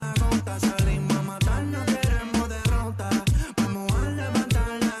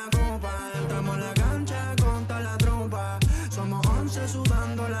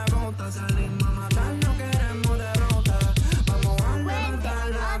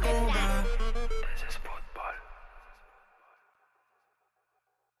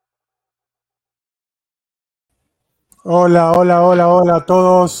Hola, hola, hola, hola a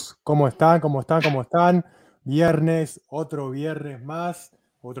todos. ¿Cómo están? ¿Cómo están? ¿Cómo están? Viernes, otro viernes más,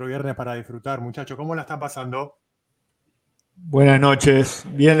 otro viernes para disfrutar. Muchachos, ¿cómo la están pasando? Buenas noches,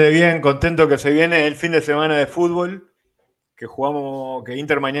 bien de bien, contento que se viene el fin de semana de fútbol, que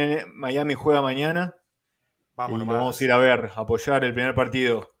Inter Miami juega mañana Vamos y lo vamos a nomás. ir a ver, a apoyar el primer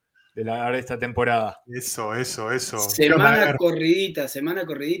partido de esta temporada. Eso. ¿Qué onda? A Semana ver,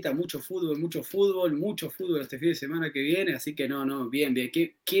 corridita, mucho fútbol este fin de semana que viene, así que no, bien.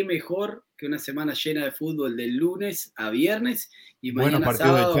 Qué mejor que una semana llena de fútbol del lunes a viernes y Buenos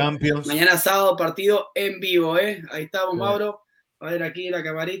partidos de Champions. mañana sábado partido en vivo, ¿eh? Ahí estamos, Sí. Mauro, a ver aquí la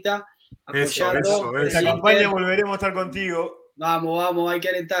camarita, eso, apoyando eso, el Esta eso. campaña Inter. volveremos a estar contigo. Vamos, hay que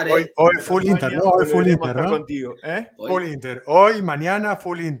alentar, Hoy, ¿eh? hoy Esta full Inter, ¿no? campaña Hoy full volveremos a Inter, estar ¿no? contigo. Full Hoy, Inter. Hoy, mañana,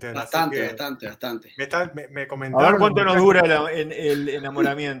 full Inter. Así que bastante. me A ver comentaron los cuánto nos muchachos. dura el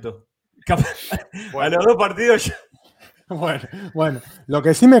enamoramiento. A Bueno, los dos partidos ya. bueno, lo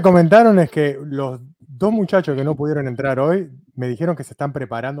que sí me comentaron es que los dos muchachos que no pudieron entrar hoy me dijeron que se están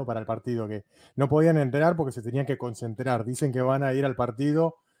preparando para el partido, que no podían entrar porque se tenían que concentrar. Dicen que van a ir al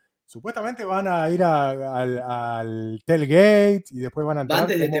partido, supuestamente van a ir al tailgate y después van a Van entrar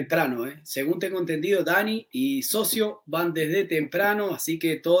desde como... temprano, ¿eh? Según tengo entendido, Dani y Socio van desde temprano, así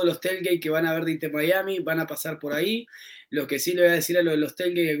que todos los tailgate que van a ver de Inter Miami van a pasar por ahí. Lo que sí le voy a decir a lo de los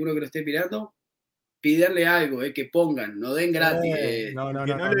tailgate, alguno que lo esté mirando, pídanle algo, que pongan, no den gratis. No,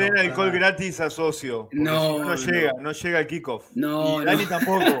 Que no le den no, para alcohol nada. gratis a socio, porque si no, No, no llega el kickoff. Y no. Dani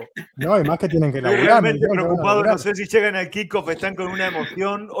tampoco. No, y más que tienen que Estoy laburar, me realmente dijeron que van a preocupado, no laburar. sé si llegan al kickoff, están con una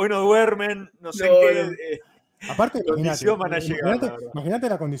emoción, hoy no duermen, no sé en No, qué no. Aparte, condición van a llegar, la verdad. imagínate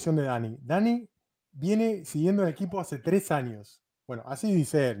la condición de Dani. Dani viene siguiendo el equipo hace 3 años. Bueno, así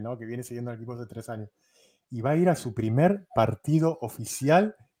dice él, ¿no? Que viene siguiendo el equipo hace 3 años. Y va a ir a su primer partido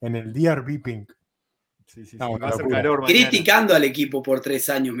oficial en el DRB Pink. No, Sí, una va a ser locura. calor mañana. Criticando al equipo por 3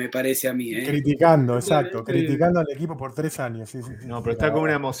 años, me parece a mí, ¿eh? Criticando, exacto. Criticando al equipo por 3 años. Sí, No, pero la está con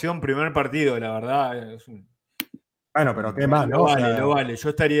una verdad. emoción, primer partido, la verdad. Bueno, pero qué más, Lo ¿no? O vale, sea, lo vale. Yo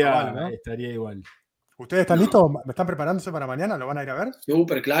lo vale, ¿no? estaría igual. ¿Ustedes están No, listos? ¿Están preparándose para mañana? ¿Lo van a ir a ver?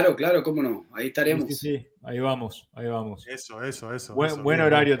 súper claro, cómo no, ahí estaremos. Sí, ahí vamos. Bien, Buen bien.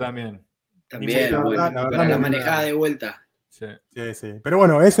 horario también. Ni Sí, muy También, tarde, bueno, la ni muy verdad, para la muy temprano. buen manejada horario. de vuelta. Sí. Sí. Pero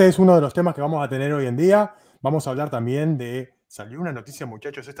bueno, ese es uno de los temas que vamos a tener hoy en día. Vamos a hablar también de, salió una noticia,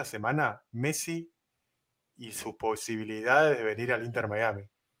 muchachos, esta semana, Messi y sus posibilidades de venir al Inter Miami.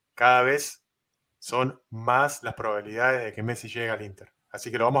 Cada vez son más las probabilidades de que Messi llegue al Inter. Así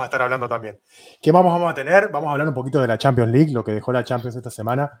que lo vamos a estar hablando también. ¿Qué vamos a tener? Vamos a hablar un poquito de la Champions League, lo que dejó la Champions esta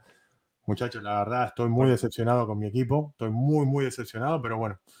semana. Muchachos, la verdad, estoy muy Bueno, decepcionado con mi equipo. Estoy muy decepcionado, pero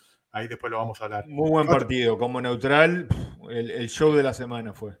bueno, ahí después lo vamos a hablar. muy buen partido. Como neutral, el show de la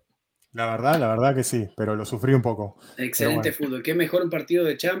semana fue. La verdad que sí, pero lo sufrí un poco. Pero Excelente bueno, fútbol. Qué mejor un partido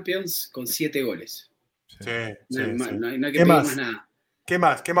de Champions con 7 goles. Sí. sí. No hay que ¿Qué pedir más más? nada. ¿Qué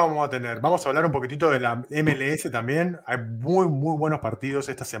más? ¿Qué más vamos a tener? Vamos a hablar un poquitito de la MLS también. Hay muy buenos partidos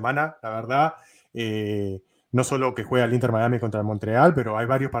esta semana, la verdad. No solo que juega el Inter Miami contra el Montreal, pero hay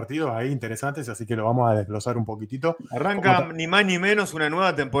varios partidos ahí interesantes, así que lo vamos a desglosar un poquitito. Arranca ni más ni menos una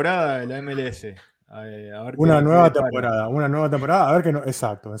nueva temporada de la MLS. A ver Una qué nueva depara. temporada, a ver qué no.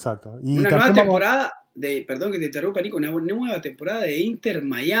 Exacto. Y Una nueva también vamos. temporada perdón que te interrumpa, Nico, una nueva temporada de Inter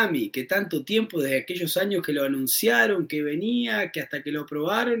Miami, que tanto tiempo, desde aquellos años que lo anunciaron, que venía, que hasta que lo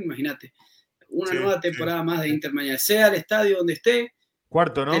probaron, imagínate, una Sí. nueva temporada más de Inter Miami. Sea el estadio donde esté,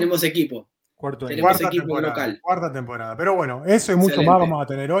 Cuarto, ¿no? tenemos equipo. Cuarto año. Tenemos equipo local. Cuarta temporada. Pero bueno, eso y mucho más Excelente. vamos a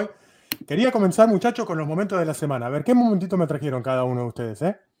tener hoy. Quería comenzar, muchachos, con los momentos de la semana. A ver, ¿qué momentito me trajeron cada uno de ustedes?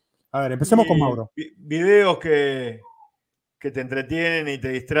 A ver, empecemos con Y Mauro. videos que te entretienen y te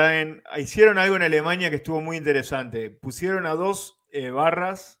distraen. Hicieron algo en Alemania que estuvo muy interesante. Pusieron a dos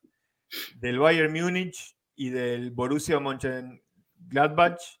barras del Bayern Múnich y del Borussia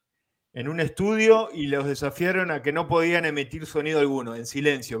Mönchengladbach en un estudio y los desafiaron a que no podían emitir sonido alguno, en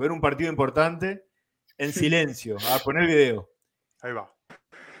silencio. Ver un partido importante en silencio. A poner video. Ahí va.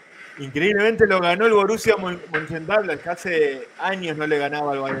 Increíblemente lo ganó el Borussia Mönchengladbach, que hace años no le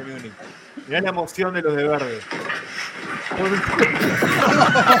ganaba al Bayern Múnich. Mirá la emoción de los de verde.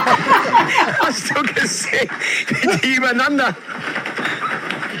 Hast du gesehen, wie die übereinander?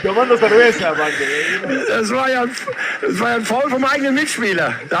 Y tomando cerveza, aparte. Das war ja ein Foul vom eigenen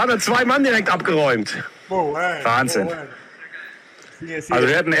Mitspieler. Da hat 2 Mann direkt abgeräumt. Muy bueno. Wahnsinn. Muy bueno. Sigue. Also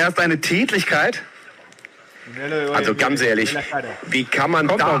wir hatten erst eine Tätlichkeit. Also ganz ehrlich, wie kann man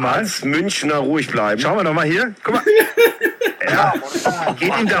da als Münchner ruhig bleiben? Schauen wir doch mal hier. Guck mal. Ja,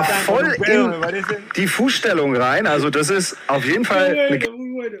 geht ihm da voll in die Fußstellung rein. Also das ist auf jeden Fall eine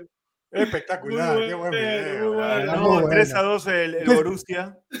Muy bueno. Espectacular, qué buen video. Muy bueno. Muy bueno. 3-2 el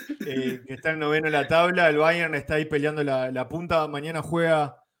Borussia, que está en noveno en la tabla. El Bayern está ahí peleando la punta. Mañana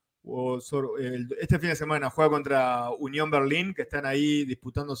juega, este fin de semana juega contra Unión Berlín, que están ahí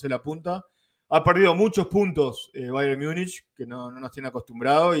disputándose la punta. Ha perdido muchos puntos Bayern Múnich, que no nos tiene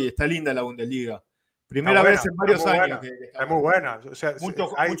acostumbrados, y está linda la Bundesliga. Primera vez en varios años. Es muy buena. O sea,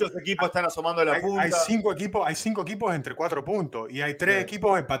 muchos equipos están asomando a la punta. Hay 5 equipos entre 4 puntos y hay 3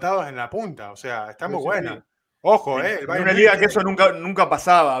 equipos empatados en la punta. O sea, está muy buena. Ojo, en una liga que eso nunca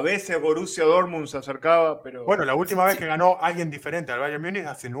pasaba. A veces Borussia Dortmund se acercaba, pero... Bueno, la última vez que ganó alguien diferente al Bayern Múnich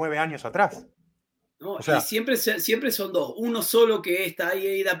hace 9 años atrás. No, o sea, y siempre son dos. Uno solo que está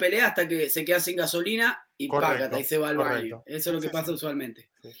ahí da pelea hasta que se queda sin gasolina y págata y se va al baño. Eso es lo que pasa usualmente.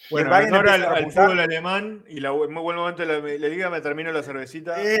 Sí. Bueno, ahora al fútbol alemán y en muy buen momento la liga me termino la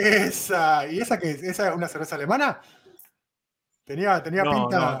cervecita. ¿Esa es una cerveza alemana? Tenía pinta.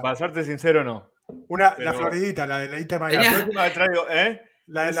 No, para serte sincero, no. La floridita, la de la Inter Miami.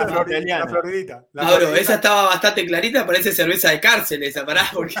 La floridita. Esa estaba bastante clarita, parece cerveza de cárcel esa, pará,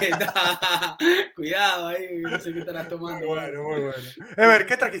 porque cuidado ahí, no sé qué estarás tomando. Muy bueno. Ever,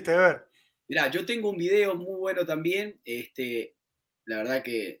 ¿qué trajiste, Ever? Mirá, yo tengo un video muy bueno también. La verdad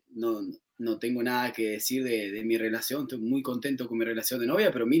que no tengo nada que decir de mi relación. Estoy muy contento con mi relación de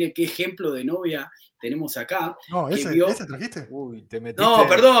novia, pero mire qué ejemplo de novia tenemos acá. No, ¿ese trajiste? Uy, te metiste. No,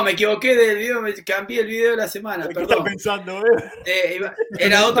 perdón, me equivoqué del video, me cambié el video de la semana. ¿Qué estás pensando,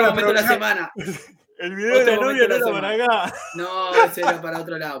 era otro momento de la semana. El video de la novia no era para acá. No, ese era para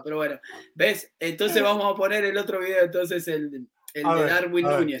otro lado, pero bueno. ¿Ves? Entonces vamos a poner el otro video, entonces el de Darwin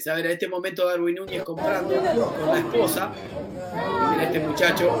Núñez. A ver, en este momento Darwin Núñez comprando con la esposa. Mira este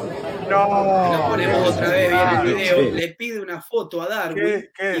muchacho. No. Lo ponemos otra vez bien el video. Le pide una foto a Darwin.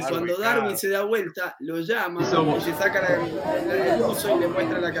 Y cuando Darwin se da vuelta, lo llama y se saca el buzo y le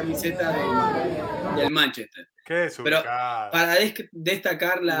muestra la camiseta del Manchester. Pero para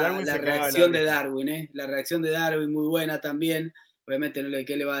destacar la reacción de Darwin, la reacción de Darwin muy buena también. Obviamente no le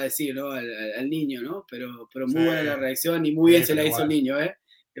qué le va a decir, ¿no? al niño, ¿no? Pero muy buena la reacción y muy bien se la hizo el niño, Es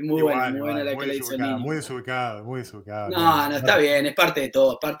muy buena la que le hizo el niño. Muy desubicado. No, está bien, es parte de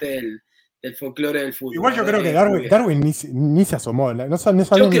todo, parte del folclore del fútbol. Igual yo creo que Darwin ni se asomó, no sabía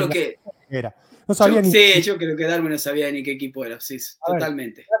yo creo que era. Yo creo que Darwin no sabía ni qué equipo era, sí,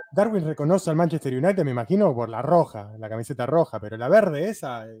 totalmente. Darwin reconoce al Manchester United, me imagino, por la roja, la camiseta roja, pero la verde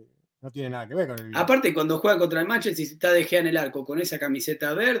esa no tiene nada que ver con el video. Aparte, cuando juega contra el Manchester, si está De Gea en el arco con esa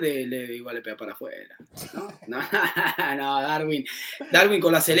camiseta verde, igual le pega para afuera. No, Darwin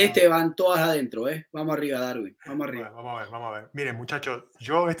con la celeste van todas adentro, Vamos arriba, Darwin, vamos arriba. Bueno, vamos a ver. Miren, muchachos,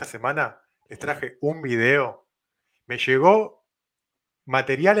 yo esta semana les traje un video. Me llegó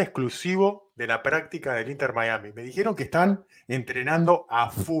material exclusivo de la práctica del Inter Miami. Me dijeron que están entrenando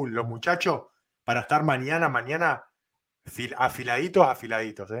a full los muchachos para estar mañana afiladitos.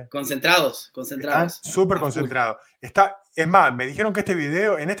 Concentrados. Están súper concentrados. Es más, me dijeron que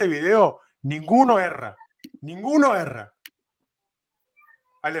en este video, ninguno erra.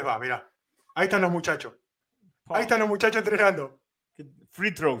 Ahí les va, mirá. Ahí están los muchachos. Ahí están los muchachos entrenando.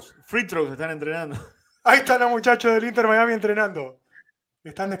 Free throws están entrenando. Ahí están los muchachos del Inter Miami entrenando.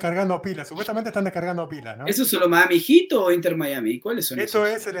 Están descargando pilas. Supuestamente están descargando pilas, ¿no? ¿Eso es solo Miami Heat o Inter Miami? ¿Cuáles son esos?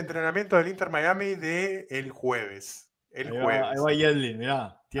 Esto es el entrenamiento del Inter Miami del jueves. Ahí va Yedlin,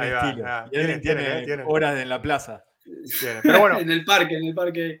 mirá. Tiene estilo. Yedlin tiene horas en la plaza. Pero bueno. en el parque.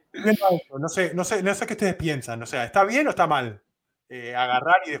 No sé qué ustedes piensan. O sea, ¿está bien o está mal?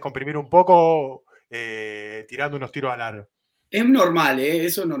 Agarrar y descomprimir un poco tirando unos tiros al aro. Es normal,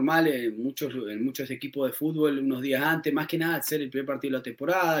 eso es normal en muchos equipos de fútbol unos días antes, más que nada hacer el primer partido de la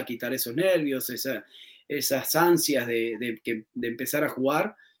temporada, quitar esos nervios, esas ansias de empezar a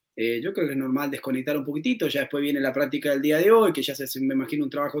jugar. Yo creo que es normal desconectar un poquitito, ya después viene la práctica del día de hoy, que ya me imagino un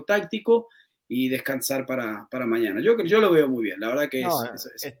trabajo táctico y descansar para mañana. Yo lo veo muy bien, la verdad que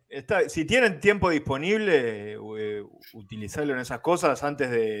si tienen tiempo disponible, utilizarlo en esas cosas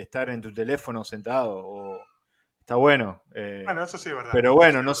antes de estar en tu teléfono sentado Está bueno. Bueno, eso sí es verdad. Pero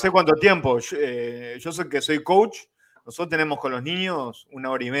bueno, no sé cuánto tiempo. Yo sé que soy coach. Nosotros tenemos con los niños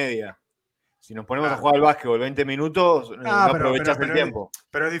 1 hora y media. Si nos ponemos a jugar al básquetbol 20 minutos, no aprovechás el tiempo.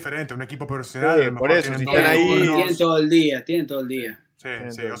 Pero es diferente. Un equipo profesional. Sí, por eso, si están ahí. Tienen todo el día. Sí.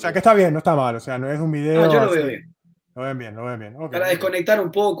 O sea, que está bien, no está mal. O sea, no es un video. No, yo lo veo bien. Lo ven bien. Okay, para desconectar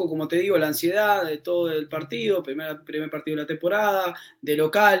un poco, como te digo, la ansiedad de todo el partido. Primer partido de la temporada, de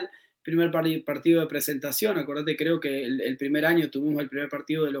local. Primer partido de presentación, acordate, creo que el primer año tuvimos el primer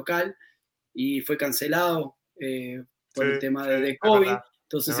partido de local y fue cancelado por el tema de COVID,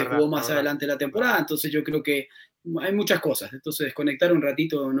 entonces se jugó más adelante la temporada, entonces yo creo que hay muchas cosas. Entonces, desconectar un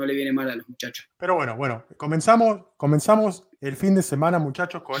ratito no le viene mal a los muchachos. Pero bueno, comenzamos el fin de semana,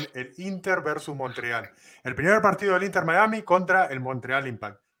 muchachos, con el Inter versus Montreal. El primer partido del Inter Miami contra el Montreal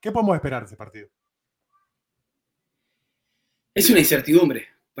Impact. ¿Qué podemos esperar de ese partido? Es una incertidumbre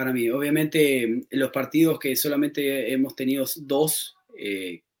para mí. Obviamente, los partidos que solamente hemos tenido 2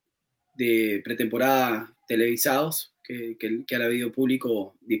 de pretemporada televisados, que ha habido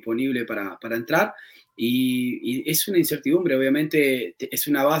público disponible para entrar, y es una incertidumbre. Obviamente es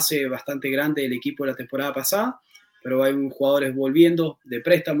una base bastante grande del equipo de la temporada pasada, pero hay jugadores volviendo de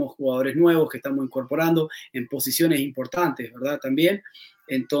préstamos, jugadores nuevos que estamos incorporando en posiciones importantes, ¿verdad? También.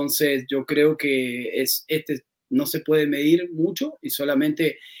 Entonces yo creo que no se puede medir mucho, y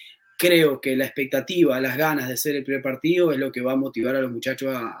solamente creo que la expectativa, las ganas de ser el primer partido es lo que va a motivar a los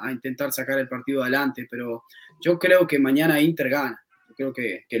muchachos a intentar sacar el partido adelante. Pero yo creo que mañana Inter gana. Yo creo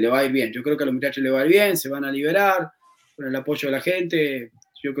que le va a ir bien. Yo creo que a los muchachos les va a ir bien, se van a liberar con el apoyo de la gente.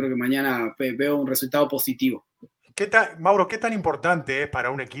 Yo creo que mañana veo un resultado positivo. Mauro, ¿qué tan importante es para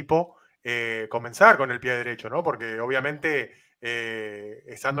un equipo comenzar con el pie derecho, ¿no? Porque obviamente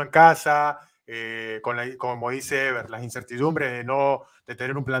estando en casa, como dice Ever, las incertidumbres de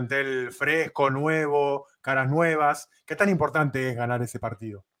tener un plantel fresco, nuevo, caras nuevas, ¿qué tan importante es ganar ese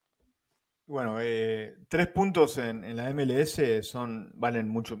partido? Bueno, 3 puntos en la MLS valen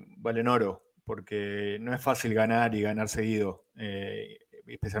mucho, valen oro, porque no es fácil ganar y ganar seguido,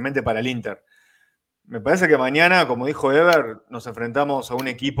 especialmente para el Inter. Me parece que mañana, como dijo Ever, nos enfrentamos a un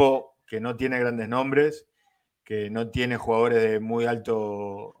equipo que no tiene grandes nombres, que no tiene jugadores de muy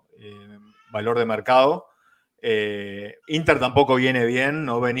alto valor de mercado. Inter tampoco viene bien,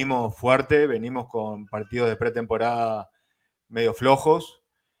 no venimos fuerte, venimos con partidos de pretemporada medio flojos,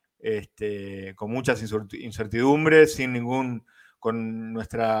 con muchas incertidumbres, con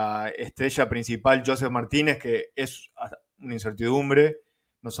nuestra estrella principal, Joseph Martínez, que es una incertidumbre.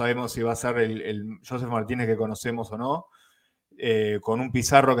 No sabemos si va a ser el Joseph Martínez que conocemos o no. Con un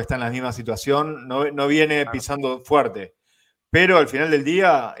Pizarro que está en la misma situación, no viene pisando fuerte. Pero al final del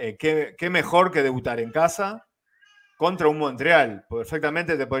día, qué mejor que debutar en casa contra un Montreal.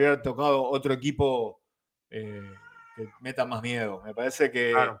 Perfectamente te podría haber tocado otro equipo que meta más miedo. Me parece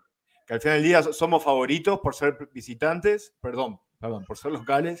que al final del día somos favoritos por ser visitantes, perdón, por ser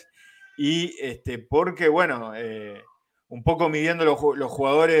locales, y porque, bueno, un poco midiendo los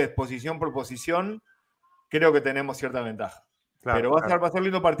jugadores posición por posición, creo que tenemos cierta ventaja. Pero va a ser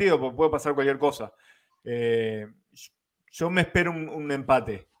lindo partido, porque puede pasar cualquier cosa. Yo me espero un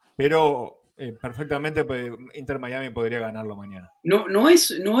empate, pero perfectamente Inter Miami podría ganarlo mañana. No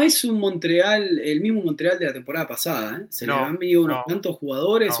es un Montreal, el mismo Montreal de la temporada pasada, ¿eh? Se le han venido unos cuantos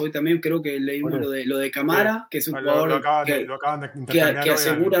jugadores. Hoy también creo que leímos lo de Camara, que es un jugador que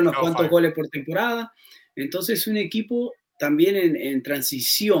asegura unos cuantos goles por temporada. Entonces es un equipo también en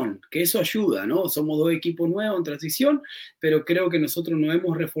transición, que eso ayuda, ¿no? Somos 2 equipos nuevos en transición, pero creo que nosotros nos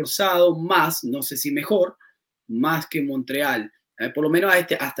hemos reforzado más, no sé si mejor, más que Montreal, por lo menos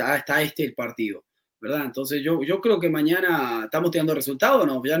hasta el partido, ¿verdad? Entonces yo creo que mañana estamos tirando resultados,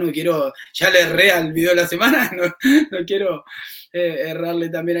 ¿no? Ya no quiero, ya le erré al video de la semana, no quiero errarle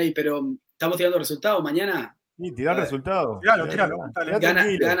también ahí, pero estamos tirando resultados mañana. Sí, tirar resultados. Tíralo.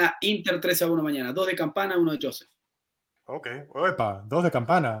 Gana Inter 3-1 mañana, 2 de Campana, 1 de Joseph. Ok, oepa, 2 de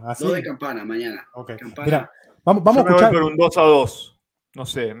Campana. Así. 2 de Campana mañana. Okay. Campana. Mira, vamos a escuchar. Me voy por un 2-2. No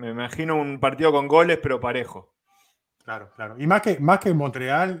sé, me imagino un partido con goles, pero parejo. Claro. Y más que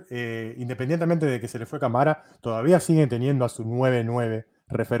Montreal, independientemente de que se le fue Camara, todavía siguen teniendo a su 9-9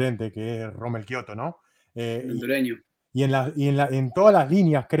 referente, que es Rommel Kyoto, ¿no? El hondureño. Y en todas las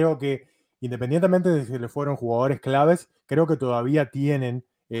líneas, creo que, independientemente de que le fueron jugadores claves, creo que todavía tienen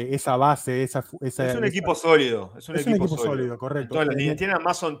esa base, es un equipo sólido. Es un equipo sólido, correcto. En todas las líneas. Tiene a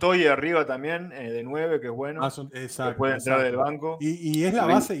Mason Toye arriba también, de 9, que es bueno. Exacto. Que puede entrar del banco. Y es la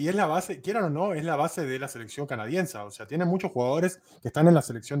base, quieran o no, es la base de la selección canadiense. O sea, tiene muchos jugadores que están en la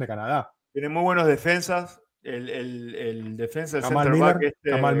selección de Canadá. Tiene muy buenos defensas. El defensa del Kamal center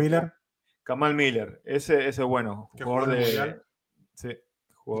Miller, back. Kamal Miller. Ese es bueno. Jugador de mundial. Sí.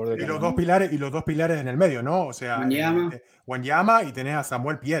 Y los dos pilares en el medio, ¿no? O sea, Wanyama y tenés a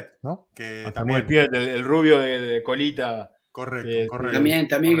Samuel Piet, ¿no? Samuel Piet, el rubio de colita. Correcto. También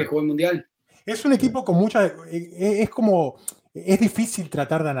que jugó el mundial. Es un equipo con es difícil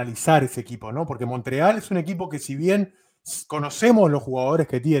tratar de analizar ese equipo, ¿no? Porque Montreal es un equipo que, si bien conocemos los jugadores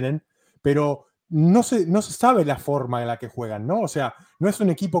que tienen, pero no se sabe la forma en la que juegan, ¿no? O sea, no es un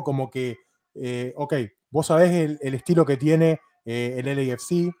equipo como que, vos sabés el estilo que tiene el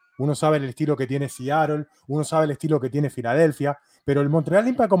LAFC, uno sabe el estilo que tiene Seattle, uno sabe el estilo que tiene Filadelfia, pero el Montreal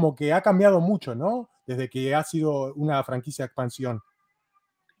Impact como que ha cambiado mucho, ¿no? desde que ha sido una franquicia de expansión.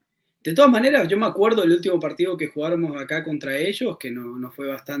 De todas maneras, yo me acuerdo del último partido que jugáramos acá contra ellos, que no fue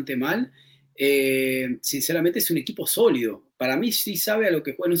bastante mal. Sinceramente es un equipo sólido. Para mí sí sabe a lo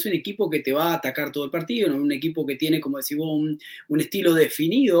que juega. No es un equipo que te va a atacar todo el partido, no es un equipo que tiene, como decís vos, un estilo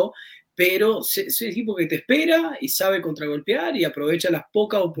definido, pero es un equipo que te espera y sabe contragolpear y aprovecha las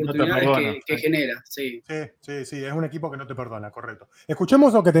pocas oportunidades que genera. Sí. Sí, es un equipo que no te perdona, correcto.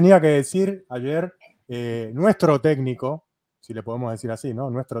 Escuchemos lo que tenía que decir ayer nuestro técnico, si le podemos decir así, ¿no?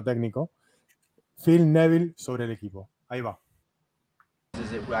 Nuestro técnico, Phil Neville, sobre el equipo. Ahí va.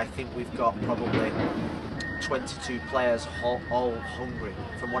 I think we've got probably 22 players all hungry.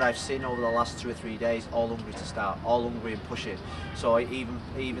 From what I've seen over the last 2 or 3 days, all hungry to start, all hungry and pushing. So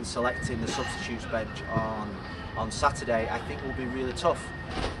even selecting the substitutes bench on Saturday, I think will be really tough.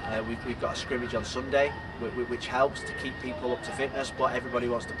 We've got a scrimmage on Sunday, which helps to keep people up to fitness. But everybody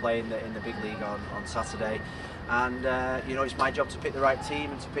wants to play in the big league on Saturday. And it's my job to pick the right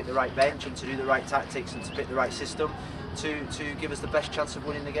team and to pick the right bench and to do the right tactics and to pick the right system to give us the best chance of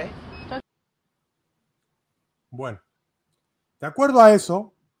winning the game. Bueno, de acuerdo a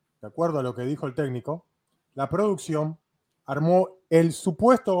eso, de acuerdo a lo que dijo el técnico, la producción armó el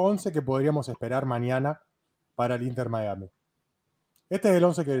supuesto 11 que podríamos esperar mañana para el Inter Miami. Este es el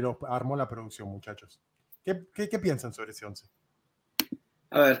 11 que armó la producción, muchachos. ¿Qué piensan sobre ese 11?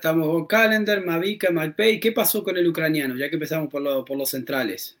 A ver, estamos con Calendar, Mavica, McPay. ¿Qué pasó con el ucraniano? Ya que empezamos por los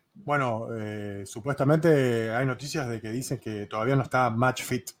centrales. Bueno, supuestamente hay noticias de que dicen que todavía no está match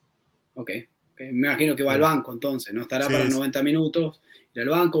fit. Ok. Me imagino que va al banco entonces, no estará para 90 minutos. Ir al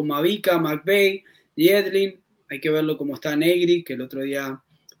banco, Mavica, McVeigh, Yedlin. Hay que verlo cómo está Negri, que el otro día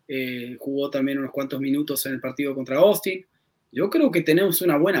jugó también unos cuantos minutos en el partido contra Austin. Yo creo que tenemos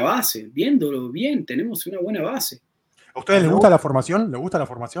una buena base. Viéndolo bien, tenemos una buena base. ¿A ustedes les gusta la formación? ¿Le gusta la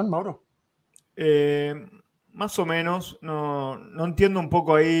formación, Mauro? Más o menos. No entiendo un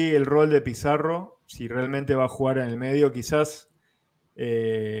poco ahí el rol de Pizarro. Si realmente va a jugar en el medio, quizás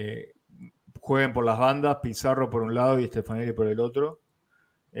jueguen por las bandas, Pizarro por un lado y Stefanelli por el otro.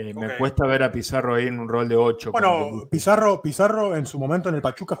 Me cuesta ver a Pizarro ahí en un rol de 8. Bueno, Pizarro en su momento en el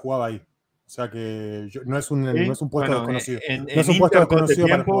Pachuca jugaba ahí. O sea que no es un puesto desconocido. En puesto desconocido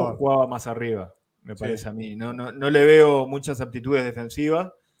para jugar. Jugaba más arriba, me parece a mí. No le veo muchas aptitudes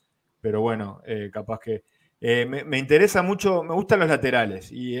defensivas, pero bueno, capaz que... me interesa mucho, me gustan los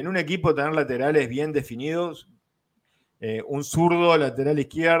laterales. Y en un equipo tener laterales bien definidos, un zurdo lateral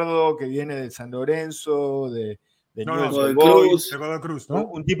izquierdo que viene del San Lorenzo, de Godoy Cruz, ¿no?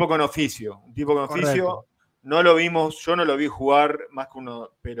 Un tipo con oficio. No lo vimos, yo no lo vi jugar más que uno,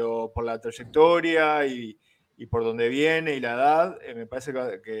 pero por la trayectoria y por donde viene y la edad, me parece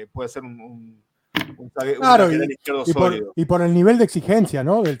que puede ser un lateral izquierdo sólido. Y por el nivel de exigencia,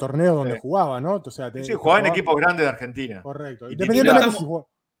 ¿no? Del torneo donde jugaba, ¿no? O sea, jugaba en equipos grandes de Argentina. Correcto.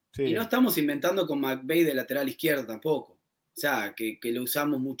 Y no estamos inventando con McVeigh de lateral izquierdo tampoco. O sea, que lo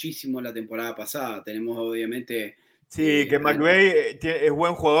usamos muchísimo la temporada pasada. Tenemos obviamente... Sí, que McVeigh es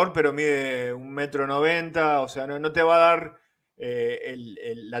buen jugador, pero mide 1,90 m. O sea, no te va a dar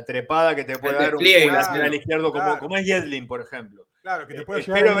la trepada que te puede dar un lateral izquierdo como es Yedlin, por ejemplo. Claro, que te puede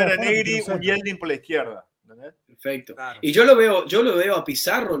espero ver a Negri un Yedlin por la izquierda. ¿Entendés? Perfecto. Claro. Y yo lo veo a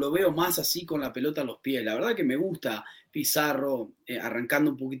Pizarro, lo veo más así con la pelota a los pies. La verdad que me gusta Pizarro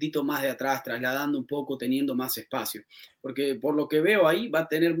arrancando un poquitito más de atrás, trasladando un poco, teniendo más espacio. Porque por lo que veo ahí va a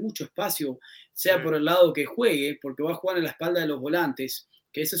tener mucho espacio, sea por el lado que juegue, porque va a jugar en la espalda de los volantes,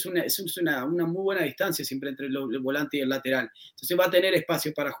 que esa es una muy buena distancia siempre entre el volante y el lateral. Entonces va a tener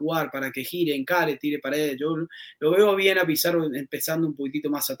espacio para jugar, para que gire, encare, tire paredes. Yo lo veo bien a Pizarro empezando un poquitito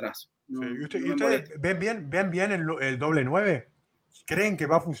más atrás. ¿Y ustedes ven bien el doble 9? ¿Creen que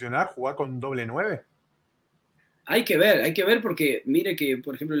va a funcionar jugar con doble 9? Hay que ver porque mire que,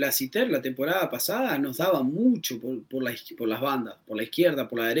 por ejemplo, la Citer la temporada pasada nos daba mucho por las bandas, por la izquierda,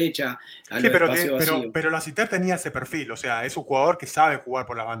 por la derecha, sí, pero la Citer tenía ese perfil, o sea, es un jugador que sabe jugar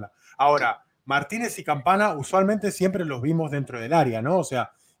por la banda. Ahora, Martínez y Campana usualmente siempre los vimos dentro del área, ¿no? O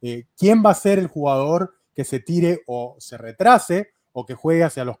sea, ¿quién va a ser el jugador que se tire o se retrase o que juegue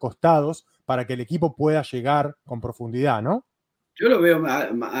hacia los costados para que el equipo pueda llegar con profundidad, ¿no? Yo lo veo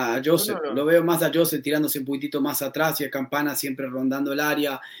a Joseph, lo veo más a Joseph tirándose un poquitito más atrás y a Campana siempre rondando el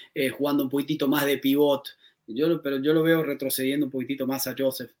área, jugando un poquitito más de pivot. Pero yo lo veo retrocediendo un poquitito más a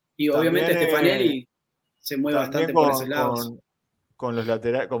Joseph. Y obviamente Stefanelli se mueve bastante por esos lados. Con los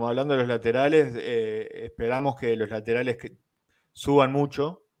laterales, como hablando de los laterales, esperamos que los laterales suban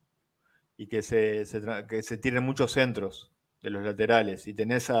mucho y que se tiren muchos centros de los laterales. Y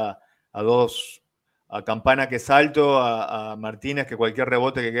tenés a Campana que salto, a Martínez que cualquier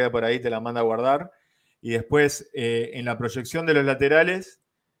rebote que quede por ahí te la manda a guardar. y después en la proyección de los laterales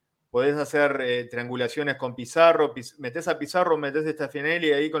podés hacer triangulaciones con Pizarro, metés a Pizarro, metés a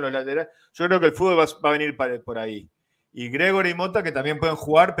Stefanelli ahí con los laterales. Yo creo que el fútbol va a venir por ahí. Y Gregor y Mota que también pueden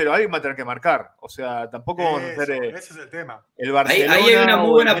jugar, pero alguien va a tener que marcar. O sea, tampoco vamos a hacer ese es el tema. el Barcelona ahí hay una muy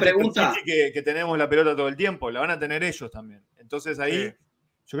buena o el pregunta. City que tenemos la pelota todo el tiempo. La van a tener ellos también. Entonces ahí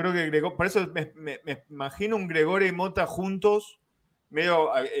yo creo que Gregor, por eso me imagino un Gregor y Mota juntos, medio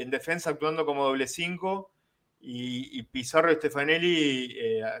en defensa actuando como doble 5. Y Pizarro y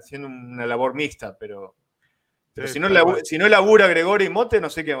Stefanelli haciendo una labor mixta, pero si no labura Gregorio y Mote, no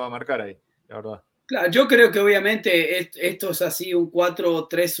sé qué va a marcar ahí, la verdad. Claro, yo creo que obviamente esto es así un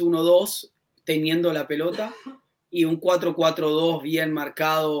 4-3-1-2 teniendo la pelota y un 4-4-2 bien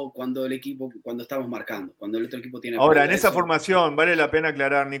marcado cuando estamos marcando, cuando el otro equipo tiene la pelota. Ahora, en esa formación vale la pena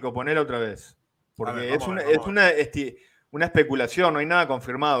aclarar, Nico, ponela otra vez, porque es una especulación, no hay nada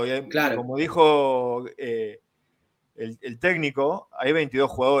confirmado. Y claro. Como dijo el técnico, hay 22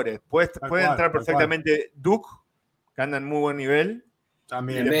 jugadores. Puede entrar perfectamente Duke, que anda en muy buen nivel.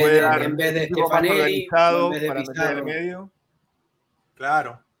 También. En vez de Stefanelli, para meter en el medio.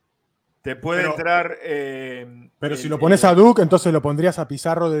 Claro. Te puede entrar. Pero si lo pones a Duke, entonces lo pondrías a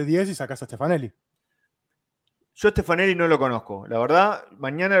Pizarro de 10 y sacás a Stefanelli. Yo a Stefanelli no lo conozco. La verdad,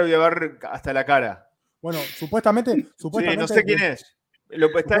 mañana lo voy a ver hasta la cara. Bueno, supuestamente sí, no sé quién es.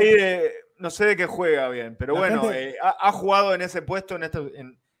 Está ahí no sé de qué juega bien, pero bueno, ha jugado en ese puesto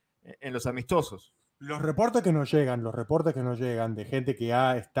en los amistosos. Los reportes que nos llegan de gente que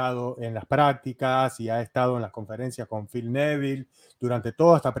ha estado en las prácticas y ha estado en las conferencias con Phil Neville durante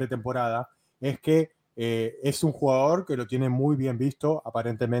toda esta pretemporada, es que es un jugador que lo tiene muy bien visto,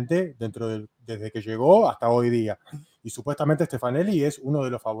 aparentemente, desde que llegó hasta hoy día. Y supuestamente Stefanelli es uno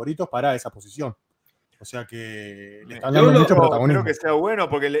de los favoritos para esa posición. O sea que le están dando mucho protagonismo. Creo que sea bueno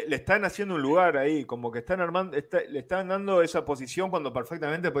porque le están haciendo un lugar ahí, como que están armando, le están dando esa posición cuando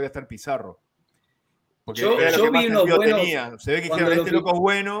perfectamente podría estar Pizarro. Porque yo vi unos buenos. Se ve que dijeron, este loco es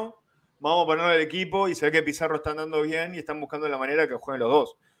bueno, vamos a ponerlo al equipo, y se ve que Pizarro está andando bien y están buscando la manera que jueguen los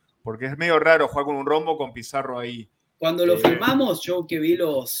dos. Porque es medio raro jugar con un rombo con Pizarro ahí. Cuando lo filmamos, yo que vi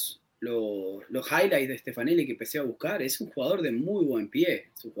los highlights de Stefanelli que empecé a buscar, es un jugador de muy buen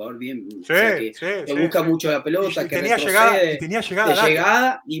pie, es un jugador bien, que busca mucho la pelota, que tenía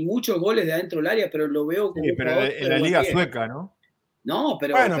llegada y muchos goles de adentro del área, pero lo veo como pero en la liga sueca, ¿no? No,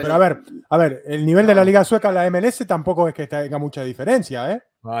 pero a ver, el nivel de la liga sueca, la MLS, tampoco es que tenga mucha diferencia, ¿eh?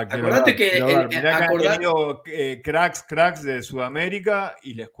 Acordate que han tenido cracks de Sudamérica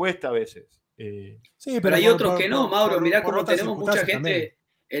y les cuesta a veces. Sí, pero hay otros que no, Mauro. Mirá cómo tenemos mucha gente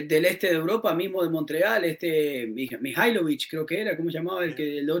del este de Europa, mismo de Montreal, Mihailovic, creo que era, ¿cómo se llamaba?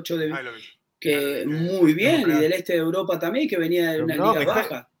 El 8 de... que muy bien, y del este de Europa también, que venía de una liga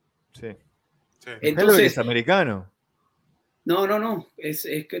baja. Sí. Entonces, es americano. No, es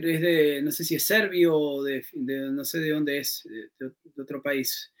de, no sé si es serbio o no sé de dónde es, de otro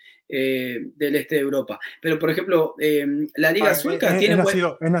país del este de Europa. Pero, por ejemplo, la Liga Sueca tiene...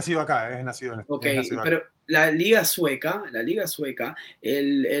 Es nacido acá, es nacido pero acá. La Liga Sueca,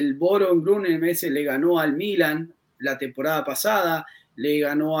 el Boron Grunen MS le ganó al Milan la temporada pasada, le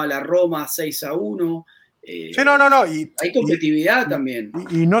ganó a la Roma 6-1. Hay competitividad también.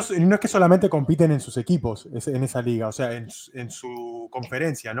 Y no es que solamente compiten en sus equipos en esa liga, o sea, en su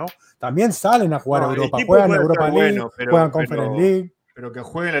conferencia, ¿no? También salen a jugar a Europa, juegan Europa League, juegan Conference League. Pero que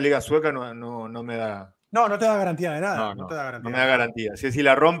juegue en la liga sueca no me da... No te da garantía de nada. No me da garantía. Si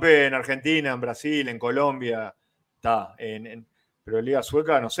la rompe en Argentina, en Brasil, en Colombia, está. Pero en liga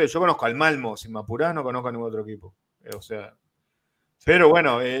sueca, no sé. Yo conozco al Malmo, si me apurás, no conozco a ningún otro equipo. O sea... Pero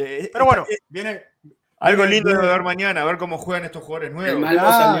bueno... viene... Algo lindo de ver mañana, a ver cómo juegan estos jugadores nuevos. De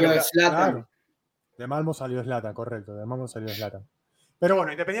Malmo salió Zlatan. Claro. De Malmo salió Zlatan, correcto. De Malmo salió Zlatan. Pero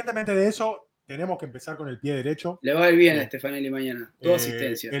bueno, independientemente de eso, tenemos que empezar con el pie derecho. Le va a ir bien a Stefanelli mañana. Toda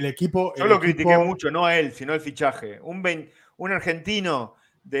asistencia. Yo lo critiqué mucho, no a él, sino al fichaje. Un argentino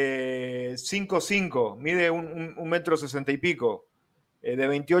de 5'5", mide 1,60 m y pico, de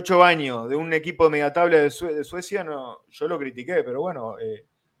 28 años, de un equipo de media tabla de Suecia, yo lo critiqué, pero bueno,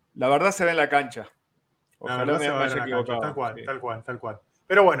 la verdad se ve en la cancha. Ojalá me haya equivocado. Tal cual.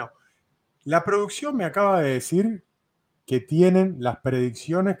 Pero bueno, la producción me acaba de decir que tienen las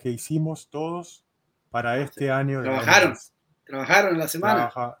predicciones que hicimos todos para este año. ¿Trabajaron la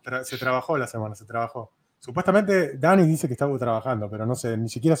semana? Se trabajó la semana. Supuestamente Dani dice que estaba trabajando, pero no sé, ni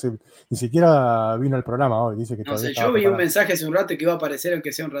siquiera vino al programa hoy. Dice que no sé, yo vi un mensaje hace un rato que iba a aparecer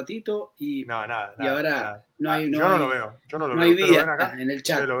aunque sea un ratito y nada, y ahora nada. No hay yo no lo veo. No hay vida en el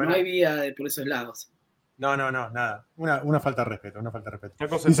chat, no hay vida por esos lados. No, nada. Una falta de respeto. Está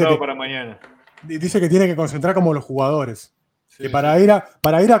concentrado para mañana. Dice que tiene que concentrar como los jugadores. Sí, que para ir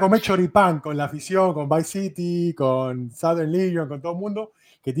a comer choripán con la afición, con Vice City, con Southern Legion, con todo el mundo,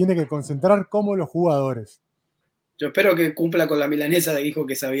 que tiene que concentrar como los jugadores. Yo espero que cumpla con la milanesa que dijo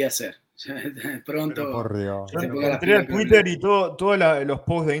que sabía hacer. Pronto. Pero por Dios. Yo entré a Twitter y todos los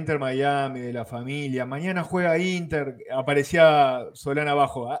posts de Inter Miami, de la familia. Mañana juega Inter. Aparecía Solana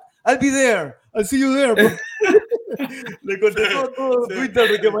abajo. I'll be there. I'll see you there. Le contestó todo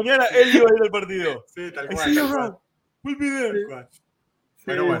Twitter de que mañana él iba a ir al partido. Sí, tal I cual. see you around. We'll be there.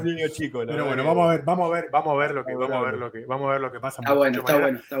 Pero bueno, niño chico, pero bueno, vamos a ver lo que pasa. Está bueno.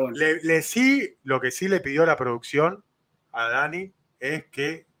 Lo que sí le pidió la producción a Dani es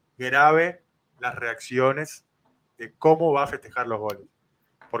que grabe las reacciones de cómo va a festejar los goles.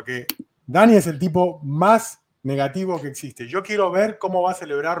 Porque Dani es el tipo más negativo que existe. Yo quiero ver cómo va a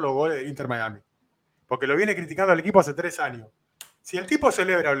celebrar los goles del Inter Miami. Porque lo viene criticando al equipo hace 3 años. Si el tipo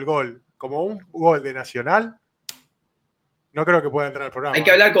celebra el gol como un gol de Nacional, no creo que pueda entrar al programa. Hay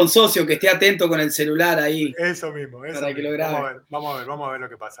que hablar con Socio, que esté atento con el celular ahí. Eso mismo. Para que lo grabe. Vamos a ver lo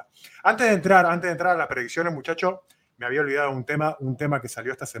que pasa. Antes de entrar a las predicciones, muchachos, me había olvidado un tema que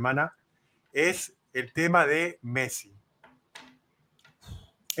salió esta semana. Es el tema de Messi.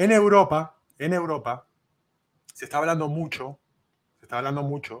 En Europa, se está hablando mucho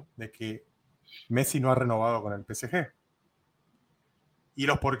de que Messi no ha renovado con el PSG. Y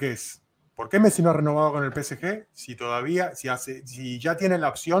los porqués. ¿Por qué Messi no ha renovado con el PSG si ya tiene la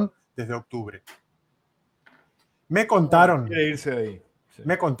opción desde octubre? Me contaron. Quiere irse de ahí. Sí.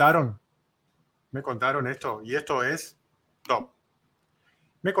 Me contaron esto, y esto es top.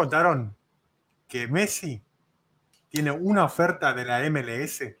 Me contaron que Messi tiene una oferta de la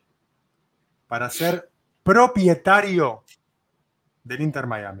MLS para ser propietario del Inter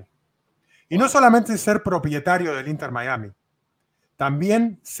Miami. Y no solamente ser propietario del Inter Miami,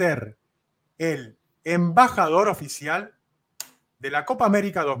 también ser el embajador oficial de la Copa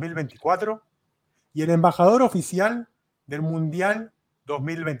América 2024 y el embajador oficial del Mundial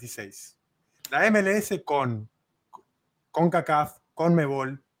 2026. La MLS con CONCACAF,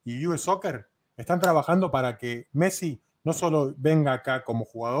 CONMEBOL y US Soccer están trabajando para que Messi no solo venga acá como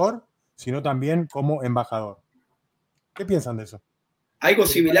jugador, sino también como embajador. ¿Qué piensan de eso? Algo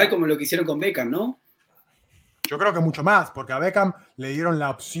similar como lo que hicieron con Beckham, ¿no? Yo creo que mucho más, porque a Beckham le dieron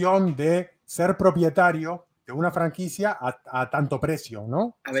la opción de ser propietario de una franquicia a tanto precio,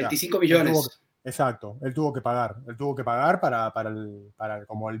 ¿no? A 25 millones. Exacto, él tuvo que pagar para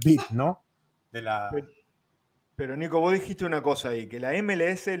como el bid, ¿no? Pero Nico, vos dijiste una cosa ahí, que la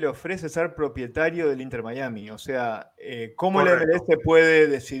MLS le ofrece ser propietario del Inter Miami. O sea, ¿cómo Correcto. la MLS puede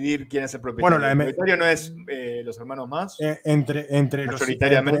decidir quién es el propietario? Bueno, ¿El propietario no es los hermanos más?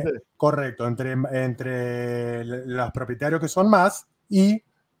 Mayoritariamente. Correcto, entre los propietarios que son más y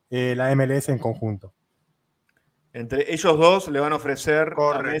la MLS en conjunto. Entre ellos dos le van a ofrecer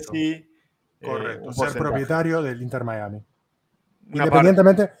Correcto. a Messi ser propietario del Inter Miami. Una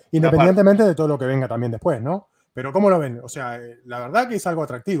Independientemente de todo lo que venga también después, ¿no? Pero ¿cómo lo ven? O sea, la verdad que es algo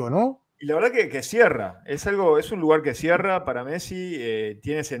atractivo, ¿no? Y la verdad que cierra. Es un lugar que cierra para Messi.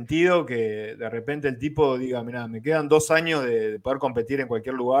 Tiene sentido que de repente el tipo diga, mirá, me quedan 2 años de poder competir en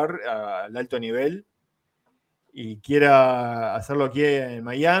cualquier lugar al alto nivel y quiera hacerlo aquí en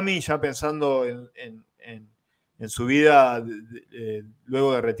Miami, ya pensando en su vida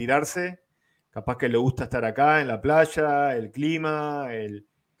luego de retirarse. Capaz que le gusta estar acá en la playa, el clima,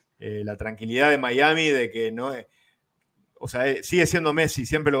 la tranquilidad de Miami, de que no es... O sea, sigue siendo Messi,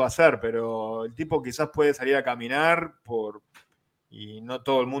 siempre lo va a ser, pero el tipo quizás puede salir a caminar y no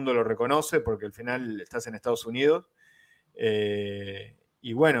todo el mundo lo reconoce porque al final estás en Estados Unidos.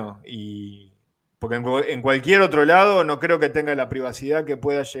 Y bueno, porque en cualquier otro lado no creo que tenga la privacidad que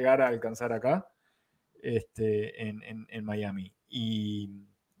pueda llegar a alcanzar acá en Miami. Y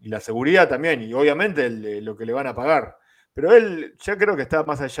la seguridad también, y obviamente lo que le van a pagar. Pero él ya creo que está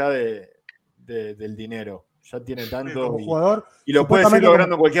más allá del dinero. Ya tiene tanto. Como jugador, y lo puede seguir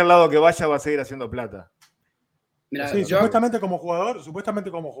logrando en cualquier lado que vaya, va a seguir haciendo plata. Mirá, sí, supuestamente como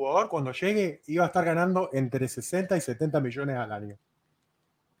jugador, cuando llegue, iba a estar ganando entre 60 y 70 millones al año.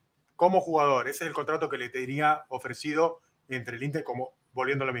 Como jugador, ese es el contrato que le tenía ofrecido entre el Inter, como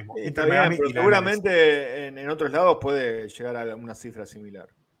volviendo a lo mismo. Inter Miami y seguramente en otros lados puede llegar a una cifra similar.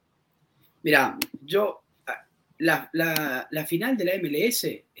 Mirá, la final de la MLS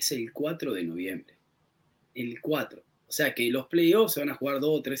es el 4 de noviembre. El 4. O sea que los playoffs se van a jugar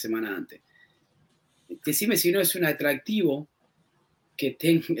 2 o 3 semanas antes. Decime si no es un atractivo que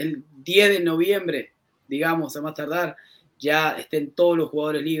el 10 de noviembre, digamos, a más tardar, ya estén todos los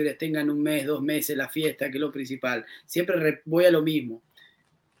jugadores libres, tengan 1 mes, 2 meses la fiesta, que es lo principal. Siempre voy a lo mismo.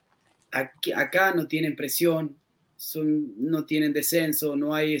 acá no tienen presión, no tienen descenso,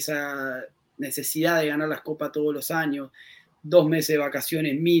 no hay esa necesidad de ganar las copas todos los años, 2 meses de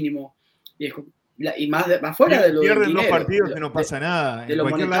vacaciones mínimo, y más fuera de lo del pierden dinero, 2 partidos que no pasa nada. De en lo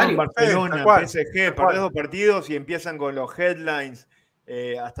cualquier lado, en monetario. Barcelona, en PSG, perdés 2 partidos y empiezan con los headlines,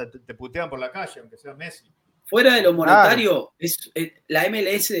 hasta te putean por la calle, aunque sea Messi. Fuera de lo monetario, la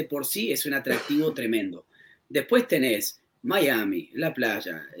MLS de por sí es un atractivo tremendo. Después tenés Miami, la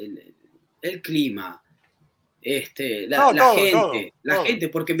playa, el clima, la gente,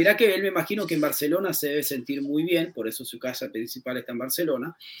 porque mirá que él, me imagino que en Barcelona se debe sentir muy bien, por eso su casa principal está en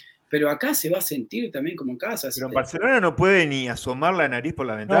Barcelona, pero acá se va a sentir también como en casa. Pero en Barcelona no puede ni asomar la nariz por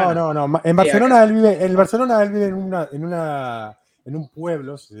la ventana. No. En Barcelona él vive en un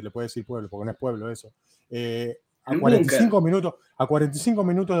pueblo, si se le puede decir pueblo, porque no es pueblo eso, a 45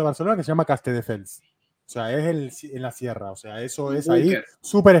 minutos de Barcelona, que se llama Castelldefels. O sea, es en la sierra, o sea, eso es ahí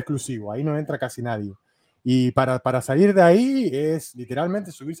súper exclusivo, ahí no entra casi nadie. Y para salir de ahí es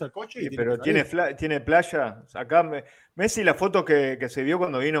literalmente subirse al coche. Pero tiene playa. Acá Messi, la foto que se vio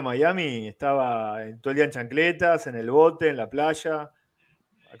cuando vino a Miami, estaba todo el día en chancletas, en el bote, en la playa.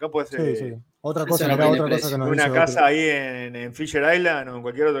 Acá puede ser sí. Otra cosa que nos una casa ahí en Fisher Island o en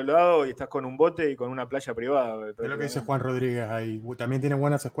cualquier otro lado, y estás con un bote y con una playa privada. Es lo que dice Juan Rodríguez ahí. También tiene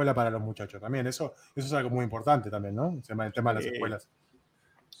buenas escuelas para los muchachos. También eso es algo muy importante también, ¿no? El tema de las escuelas.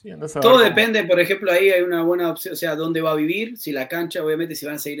 Sí, todo depende, por ejemplo, ahí hay una buena opción, o sea, dónde va a vivir, si la cancha, obviamente, si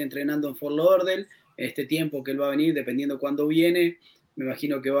van a seguir entrenando en Fort Lauderdale, este tiempo que él va a venir, dependiendo cuándo viene, me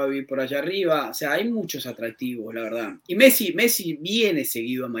imagino que va a vivir por allá arriba, o sea, hay muchos atractivos, la verdad. Y Messi viene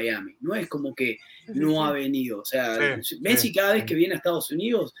seguido a Miami, no es como que no ha venido, o sea, Messi cada vez que viene a Estados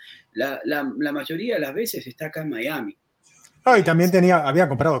Unidos, la mayoría de las veces está acá en Miami. Y también había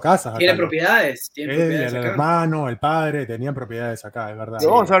comprado casas acá. Tiene propiedades. El hermano, el padre, tenían propiedades acá, es verdad.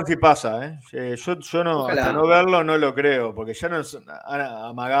 Pero vamos a ver si pasa, ¿eh? Yo no, hasta no verlo no lo creo, porque ya nos han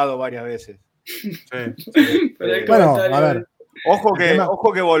amagado varias veces. Bueno, a ver. Ojo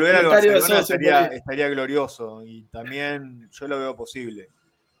que volver al Barcelona estaría glorioso, y también yo lo veo posible.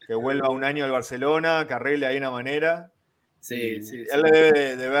 Que vuelva un año al Barcelona, que arregle ahí una manera. Él le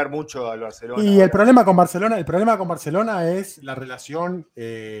debe de ver mucho al Barcelona. Y el problema con Barcelona es la relación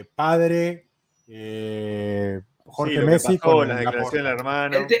padre Jorge Messi con la declaración del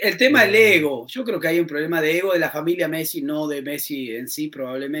hermano. El tema del ego. Yo creo que hay un problema de ego de la familia Messi, no de Messi en sí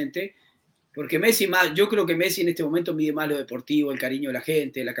probablemente. Porque yo creo que Messi en este momento mide más lo deportivo, el cariño de la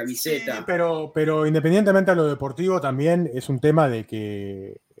gente, la camiseta. Sí, pero independientemente de lo deportivo, también es un tema de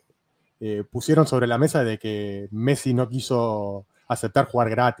que pusieron sobre la mesa de que Messi no quiso aceptar jugar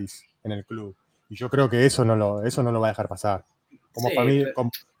gratis en el club. Y yo creo que eso no lo va a dejar pasar.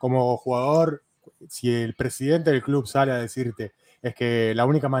 Como jugador, si el presidente del club sale a decirte es que la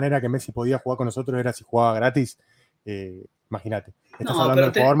única manera que Messi podía jugar con nosotros era si jugaba gratis, imagínate. Estás hablando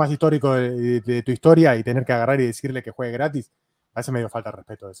del jugador más histórico de tu historia, y tener que agarrar y decirle que juegue gratis, parece medio falta de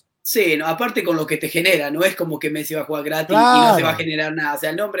respeto eso. Sí, no, aparte con lo que te genera, no es como que Messi va a jugar gratis y no se va a generar nada. O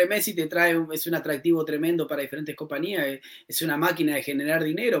sea, el nombre Messi es un atractivo tremendo para diferentes compañías, es una máquina de generar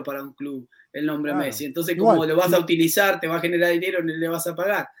dinero para un club, el nombre Messi. Entonces, como lo vas a utilizar, te va a generar dinero, no le vas a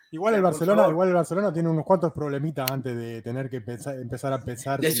pagar. Igual el Barcelona tiene unos cuantos problemitas antes de tener que empezar a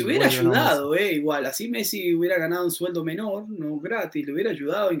pensar. Les hubiera ayudado, igual. Así Messi hubiera ganado un sueldo menor, no gratis, le hubiera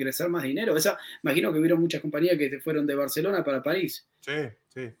ayudado a ingresar más dinero. Imagino que hubieron muchas compañías que fueron de Barcelona para París.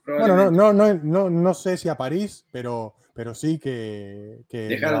 Sí. Bueno, no sé si a París, pero sí que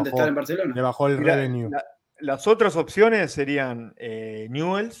dejaron de estar en Barcelona. Le bajó el revenue. Las otras opciones serían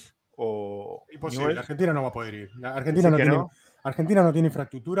Newell's o... Imposible, Argentina no va a poder ir. Argentina no tiene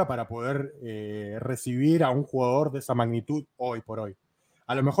infraestructura para poder recibir a un jugador de esa magnitud hoy por hoy.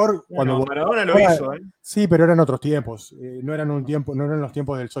 A lo mejor cuando Maradona lo hizo, ¿eh? Sí, pero eran otros tiempos. No eran los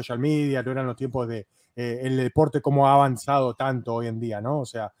tiempos del social media, no eran los tiempos de el deporte como ha avanzado tanto hoy en día, ¿no? O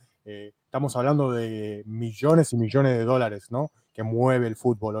sea, estamos hablando de millones y millones de dólares, ¿no? Que mueve el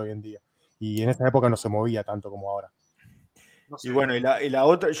fútbol hoy en día. Y en esa época no se movía tanto como ahora. No sé. Y bueno, y la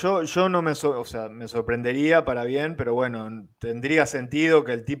otra, yo no me sorprendería para bien, pero bueno, tendría sentido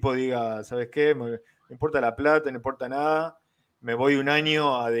que el tipo diga, ¿sabes qué? Me importa la plata, no importa nada, me voy un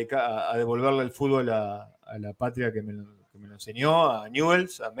año a devolverle el fútbol a la patria que me lo enseñó, a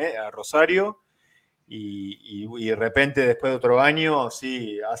Newell's, a Rosario, y de repente después de otro año,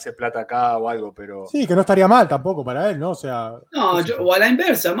 sí, hace plata acá o algo, pero... Sí, que no estaría mal tampoco para él, ¿no? O sea... No, o a la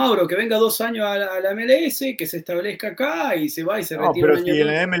inversa, Mauro, que venga 2 años a la MLS, que se establezca acá y se va y se retira pero un año. Si en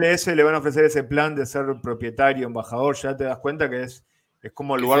la MLS le van a ofrecer ese plan de ser propietario, embajador, ya te das cuenta que es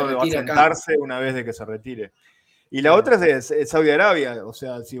como el lugar donde va a sentarse una vez de que se retire. Y la otra es Saudi Arabia. O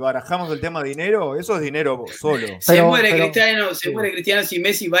sea, si barajamos el tema dinero, eso es dinero solo. Se muere Cristiano si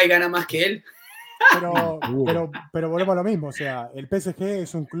Messi va y gana más que él. Pero volvemos a lo mismo. O sea, el PSG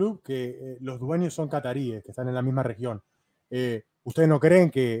es un club que los dueños son cataríes, que están en la misma región. ¿Ustedes no creen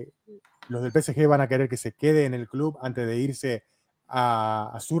que los del PSG van a querer que se quede en el club antes de irse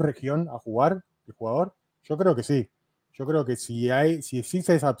a su región a jugar el jugador? Yo creo que sí. Yo creo que si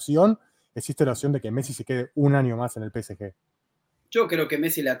existe esa opción, existe la opción de que Messi se quede un año más en el PSG. Yo creo que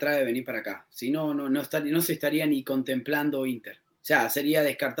Messi le atrae venir para acá. Si no, no se estaría ni contemplando Inter. O sea, sería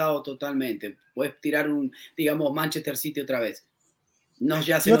descartado totalmente. Puedes tirar digamos, Manchester City otra vez. No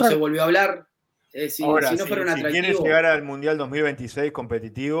se volvió a hablar. Ahora, si no fuera un atractivo. Si quieres llegar al Mundial 2026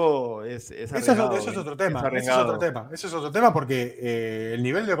 competitivo, es arriesgado. Eso es otro tema. Eso es otro tema porque el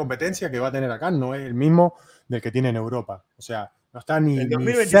nivel de competencia que va a tener acá no es el mismo del que tiene en Europa. O sea, no está ni. ¿El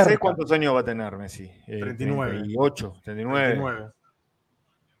 2026 ni cerca. ¿Cuántos años va a tener Messi? 39. 38, 39.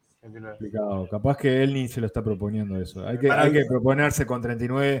 Complicado. Capaz que él ni se lo está proponiendo eso. Hay que proponerse con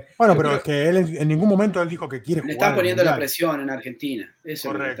 39. Bueno, pero es que él en ningún momento él dijo que quiere jugar. Le están poniendo la presión en Argentina. Eso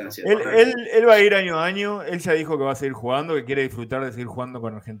correcto. Es él va a ir año a año. Él ya dijo que va a seguir jugando, que quiere disfrutar de seguir jugando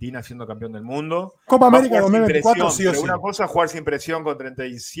con Argentina, siendo campeón del mundo. Copa América 2024 sí o sí. Una cosa es jugar sin presión con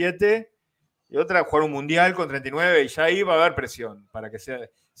 37 y otra jugar un mundial con 39 y ya ahí va a haber presión para que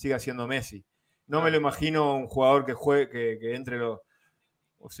siga siendo Messi. No me lo imagino un jugador que juegue, que entre los.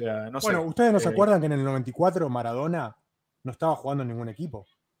 O sea, no sé. Bueno, ¿ustedes no se acuerdan que en el 94 Maradona no estaba jugando en ningún equipo?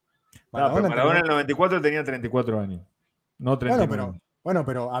 Maradona en el 94 tenía 34 años. No 39. Bueno,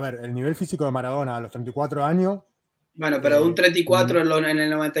 pero a ver, el nivel físico de Maradona a los 34 años. Bueno, pero de un 34 en el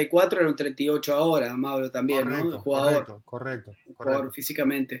 94 era un 38 ahora, Mauro también, correcto, ¿no? El jugador. Correcto. Jugador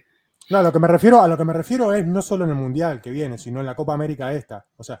físicamente. No, a lo que me refiero es no solo en el Mundial que viene, sino en la Copa América esta.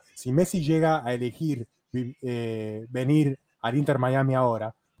 O sea, si Messi llega a elegir venir al Inter Miami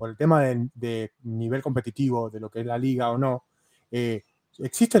ahora, por el tema de nivel competitivo, de lo que es la liga o no,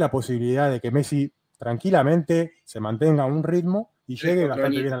 existe la posibilidad de que Messi tranquilamente se mantenga a un ritmo y llegue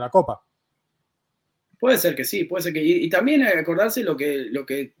bastante bien a la Copa. Puede ser que sí, puede ser que. Y también acordarse lo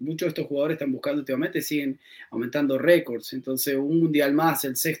que muchos de estos jugadores están buscando últimamente, siguen aumentando récords. Entonces, un mundial más,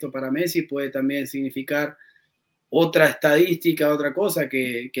 el sexto para Messi, puede también significar otra estadística, otra cosa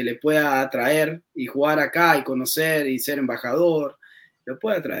que le pueda atraer y jugar acá y conocer y ser embajador. Lo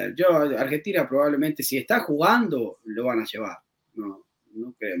puede atraer. Argentina probablemente, si está jugando, lo van a llevar. No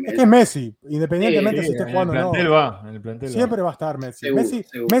creo. Es que es Messi, independientemente si esté jugando o no. En el plantel siempre va a estar Messi. Seguro.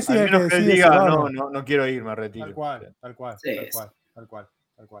 Messi es el que él diga, no quiero ir, me retiro. Tal cual.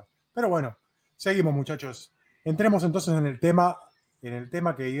 Pero bueno, seguimos, muchachos. Entremos entonces en el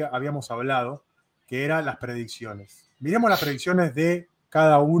tema que habíamos hablado, que eran las predicciones. Miremos las predicciones de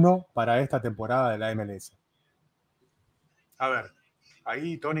cada uno para esta temporada de la MLS. A ver,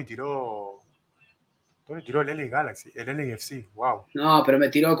 ahí Tony tiró el LA Galaxy, el LAFC, wow. No, pero me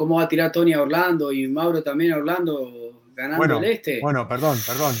tiró, ¿cómo va a tirar Tony a Orlando? Y Mauro también a Orlando ganando el este. Bueno, perdón,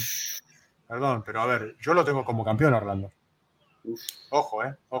 pero a ver, yo lo tengo como campeón Orlando. Uf. Ojo.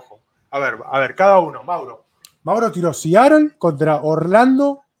 A ver, cada uno, Mauro tiró Seattle contra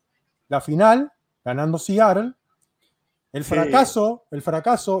Orlando, la final, ganando Seattle. El fracaso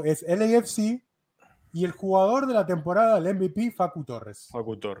es LAFC y el jugador de la temporada, el MVP, Facu Torres.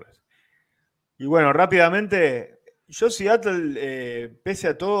 Y bueno, rápidamente, yo Seattle, pese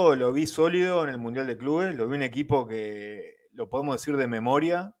a todo, lo vi sólido en el Mundial de Clubes, lo vi un equipo que, lo podemos decir de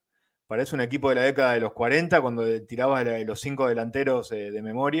memoria, parece un equipo de la década de los 40, cuando tiraba los 5 delanteros de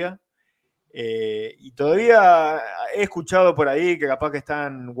memoria. Y todavía he escuchado por ahí que capaz que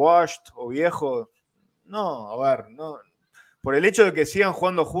están washed o viejos. No, a ver, no. Por el hecho de que sigan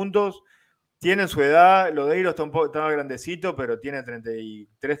jugando juntos, tienen su edad, Lodeiro estaba grandecito, pero tiene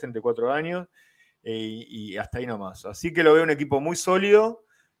 33, 34 años. Y hasta ahí nomás. Así que lo veo un equipo muy sólido,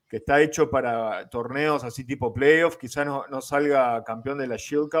 que está hecho para torneos así tipo playoff. Quizás no salga campeón de la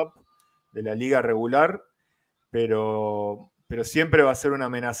Shield Cup, de la liga regular, pero siempre va a ser una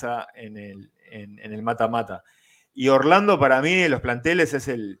amenaza en el mata-mata. Y Orlando, para mí, en los planteles es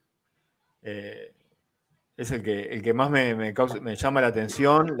el que más me llama la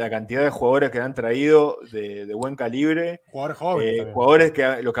atención, la cantidad de jugadores que han traído de buen calibre. Jugadores jóvenes.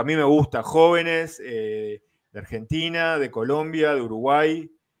 Jugadores lo que a mí me gusta, jóvenes, de Argentina, de Colombia, de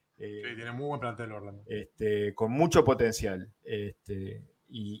Uruguay. Sí, tiene muy buen plantel Orlando. Con mucho potencial.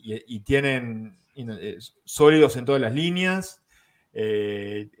 Y tienen sólidos en todas las líneas.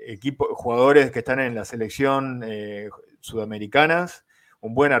 Jugadores que están en la selección sudamericanas,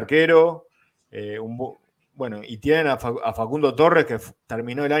 un buen arquero, bueno, y tienen a Facundo Torres, que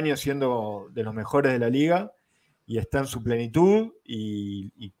terminó el año siendo de los mejores de la liga, y está en su plenitud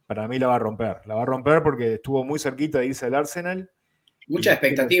y para mí la va a romper. La va a romper porque estuvo muy cerquita de irse al Arsenal. Muchas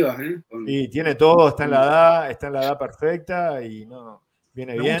expectativas, ¿eh? Y tiene todo, está en la edad perfecta y no,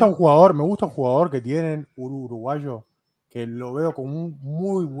 viene bien. Me gusta un jugador que tienen, un uruguayo, que lo veo con un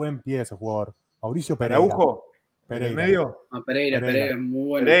muy buen pie ese jugador. Mauricio Pereira. ¿Araujo? ¿En el medio? Pereira, muy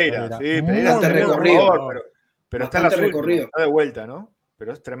bueno. Pereira, sí, Pereira bastante recorrido. Jugador, pero está en la recorrido. Está de vuelta, ¿no?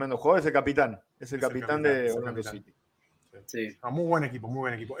 Pero es tremendo jugador, es el capitán. Es el capitán de Orlando City. Sí. Muy buen equipo, muy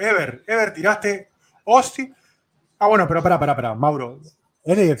buen equipo. Ever, tiraste Austin. Bueno, pero pará, Mauro.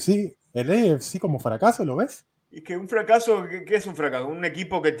 ¿El AFC como fracaso, lo ves? Y que un fracaso, ¿qué es un fracaso? Un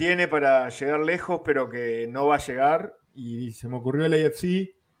equipo que tiene para llegar lejos, pero que no va a llegar. Y se me ocurrió el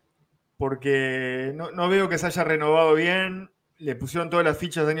AFC porque no veo que se haya renovado bien. Le pusieron todas las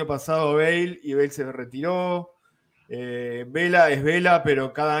fichas del año pasado a Bale y Bale se retiró. Vela es Vela,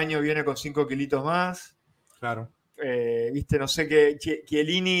 pero cada año viene con 5 kilitos más. Claro. Viste, no sé qué.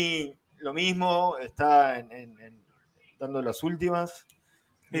 Chiellini, lo mismo, está dando las últimas.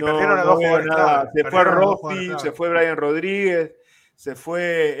 Y perdieron a dos jugadores clave. Se fue Rossi, se fue Brian Rodríguez, se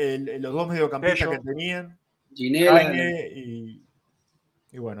fue los dos mediocampistas que tenían. Ginela.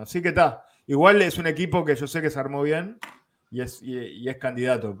 Y bueno, así que está. Igual es un equipo que yo sé que se armó bien y es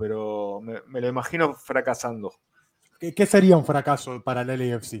candidato, pero me lo imagino fracasando. ¿Qué sería un fracaso para el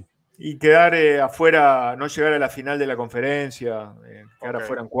LAFC? Y quedar afuera, no llegar a la final de la conferencia, quedar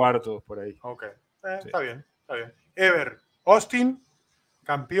afuera en cuartos, por ahí. Ok, sí. Está bien. Ever, Austin,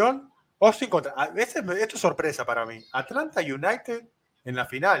 campeón. Austin contra... Esto es sorpresa para mí. Atlanta United en la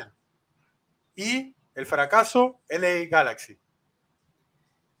final. Y el fracaso, LA Galaxy.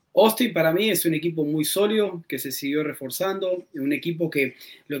 Austin para mí es un equipo muy sólido, que se siguió reforzando. Un equipo que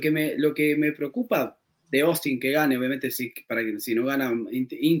lo que me preocupa de Austin que gane, obviamente si no gana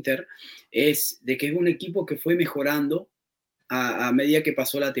Inter, es de que es un equipo que fue mejorando a medida que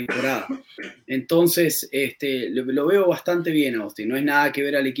pasó la temporada. Entonces, lo veo bastante bien a Austin. No es nada que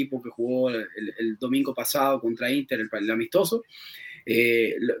ver al equipo que jugó el domingo pasado contra Inter, el amistoso.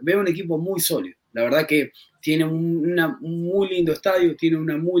 Veo un equipo muy sólido. La verdad que tiene un muy lindo estadio, tiene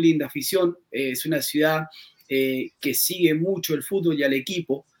una muy linda afición. Es una ciudad que sigue mucho el fútbol y al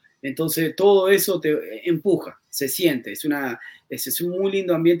equipo. Entonces, todo eso te empuja, se siente. Es un muy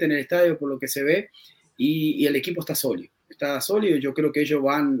lindo ambiente en el estadio por lo que se ve y el equipo está sólido. Yo creo que ellos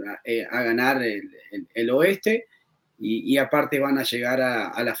van a ganar el oeste y aparte van a llegar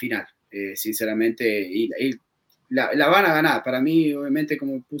a la final, sinceramente. La van a ganar. Para mí, obviamente,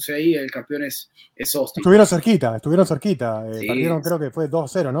 como puse ahí, el campeón es Austin. Estuvieron cerquita. Sí, perdieron, creo que fue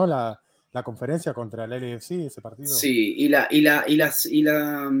 2-0, ¿no? La conferencia contra el LAFC, ese partido. Sí, y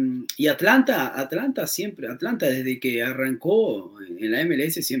Atlanta siempre, desde que arrancó en la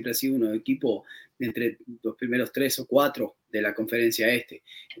MLS siempre ha sido un equipo entre los primeros 3 o 4 de la conferencia este.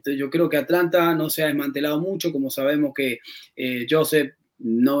 Entonces yo creo que Atlanta no se ha desmantelado mucho, como sabemos que Joseph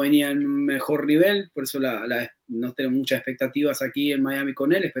no venía en un mejor nivel, por eso no tenemos muchas expectativas aquí en Miami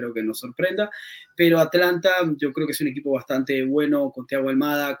con él, espero que nos sorprenda, pero Atlanta yo creo que es un equipo bastante bueno, con Thiago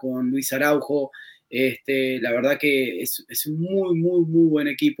Almada, con Luis Araujo. La verdad que es un muy, muy, muy buen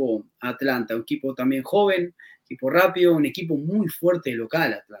equipo Atlanta, un equipo también joven, equipo rápido, un equipo muy fuerte de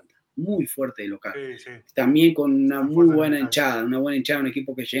local Atlanta, muy fuerte de local. Sí. También con una muy buena hinchada, un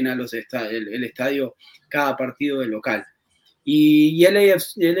equipo que llena el estadio cada partido del local. Y LA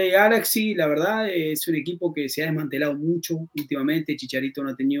Galaxy, la verdad, es un equipo que se ha desmantelado mucho últimamente. Chicharito no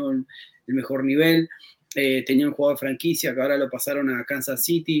ha tenido el mejor nivel. Tenía un jugador franquicia que ahora lo pasaron a Kansas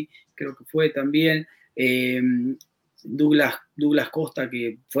City, creo que fue también. Douglas Costa,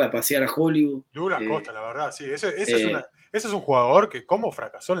 que fue a pasear a Hollywood. Douglas Costa, la verdad, sí. Ese es un jugador que cómo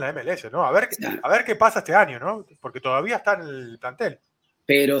fracasó en la MLS, ¿no? A ver qué pasa este año, ¿no? Porque todavía está en el plantel.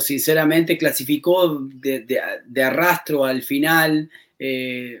 Pero sinceramente clasificó de arrastro al final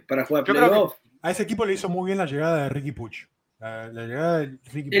para jugar playoff. A ese equipo le hizo muy bien la llegada de Ricky Puig. La llegada de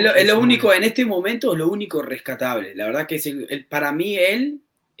Ricky Puig es lo único, en este momento, es lo único rescatable. La verdad que es para mí él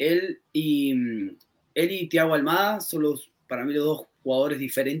y Thiago Almada son para mí los dos jugadores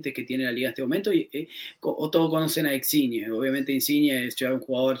diferentes que tiene la liga en este momento. Todos conocen a Insigne. Obviamente Insigne es ya un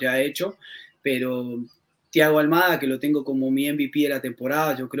jugador ya hecho, pero Thiago Almada, que lo tengo como mi MVP de la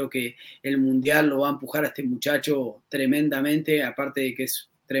temporada, yo creo que el Mundial lo va a empujar a este muchacho tremendamente, aparte de que es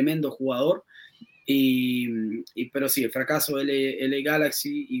tremendo jugador. Pero sí, el fracaso de LA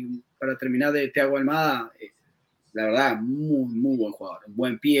Galaxy, y para terminar de Thiago Almada, la verdad, muy, muy buen jugador.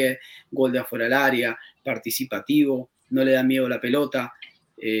 Buen pie, gol de afuera del área, participativo, no le da miedo la pelota,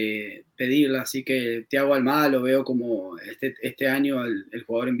 pedirla. Así que Thiago Almada lo veo como este año el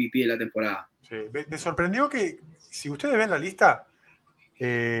jugador MVP de la temporada. Sí. Me sorprendió que si ustedes ven la lista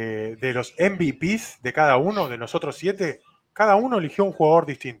de los MVPs de cada uno, de los otros 7, cada uno eligió un jugador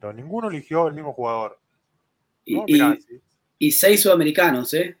distinto. Ninguno eligió el mismo jugador. ¿No? Mirá, sí. Y 6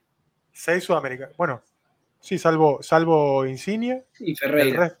 sudamericanos, 6 sudamericanos. Bueno, sí, salvo Insigne y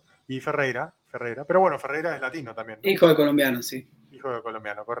Ferreira. Y Ferreira. Pero bueno, Ferreira es latino también, ¿no? Hijo de colombiano, sí. Hijo de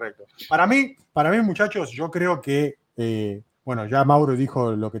colombiano, correcto. Para mí, muchachos, yo creo que, bueno, ya Mauro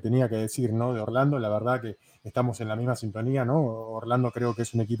dijo lo que tenía que decir, ¿no? De Orlando, la verdad que estamos en la misma sintonía, ¿no? Orlando creo que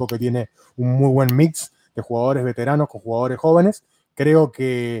es un equipo que tiene un muy buen mix de jugadores veteranos con jugadores jóvenes. Creo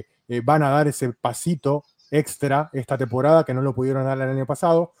que van a dar ese pasito extra esta temporada que no lo pudieron dar el año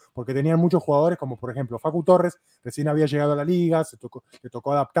pasado, porque tenían muchos jugadores como por ejemplo Facu Torres, recién había llegado a la liga, le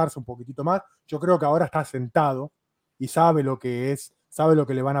tocó adaptarse un poquitito más. Yo creo que ahora está sentado y sabe lo que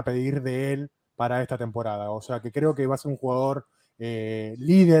le van a pedir de él para esta temporada. O sea que creo que va a ser un jugador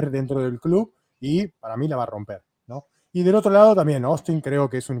líder dentro del club y para mí la va a romper, ¿no? Y del otro lado también Austin creo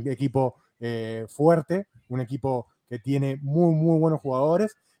que es un equipo fuerte, un equipo que tiene muy, muy buenos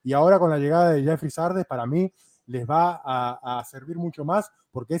jugadores. Y ahora con la llegada de Jeffrey Sardes, para mí les va a servir mucho más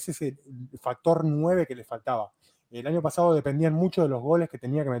porque ese es el factor 9 que les faltaba. El año pasado dependían mucho de los goles que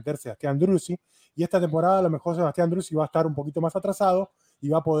tenía que meter Sebastián Drussi y esta temporada a lo mejor Sebastián Drussi va a estar un poquito más atrasado y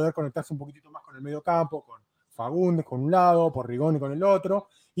va a poder conectarse un poquitito más con el medio campo, con Fagundes con un lado, por Rigoni con el otro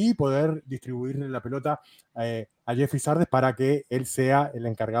y poder distribuirle la pelota a Jeffrey Sardes para que él sea el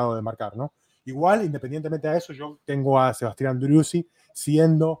encargado de marcar, ¿no? Igual, independientemente de eso, yo tengo a Sebastián Drussi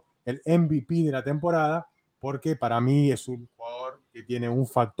siendo el MVP de la temporada, porque para mí es un jugador que tiene un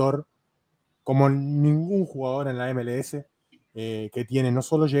factor como ningún jugador en la MLS, que tiene no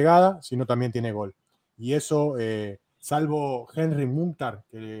solo llegada, sino también tiene gol. Y eso, salvo Henry Muntar,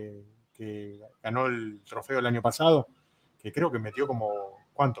 que ganó el trofeo el año pasado, que creo que metió como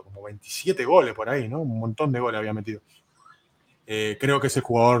 27 goles por ahí, ¿no? Un montón de goles había metido. Creo que ese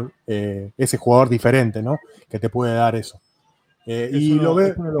jugador diferente, ¿no? Que te puede dar eso. Es uno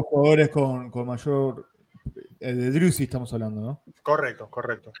de los jugadores con mayor... de Drussi estamos hablando, ¿no? Correcto.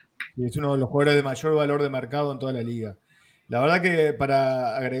 Y es uno de los jugadores de mayor valor de mercado en toda la liga. La verdad que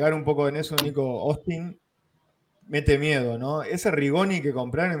para agregar un poco en eso, Nico, Austin mete miedo, ¿no? Ese Rigoni que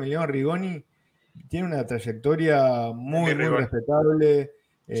compraron, Emiliano Rigoni, tiene una trayectoria muy respetable.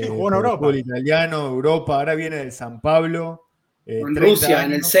 Sí, jugó en Europa. Fútbol italiano, Europa, ahora viene del San Pablo. En Rusia,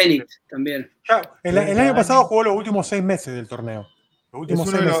 en el Zenit también. Ya, el año pasado jugó los últimos 6 meses del torneo. Es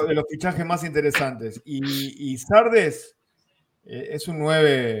uno de los fichajes más interesantes. Y Sardes es un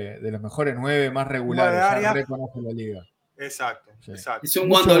 9 de los mejores 9 más regulares. Ya reconoce la liga. Exacto. Es un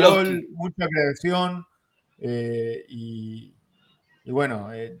mucho gol, mucha creación. Y bueno,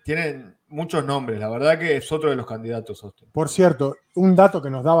 tienen muchos nombres. La verdad que es otro de los candidatos. Austin. Por cierto, un dato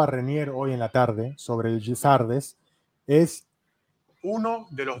que nos daba Renier hoy en la tarde sobre el Sardes es uno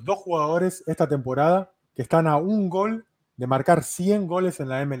de los 2 jugadores esta temporada que están a un gol de marcar 100 goles en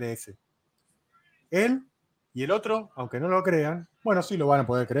la MLS. Él y el otro, aunque no lo crean, bueno, sí lo van a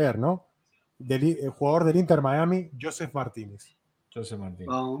poder creer, ¿no? El jugador del Inter Miami, Joseph Martínez.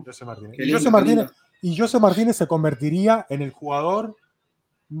 Oh, Y Joseph Martínez se convertiría en el jugador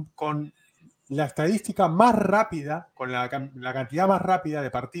con la estadística más rápida, con la cantidad más rápida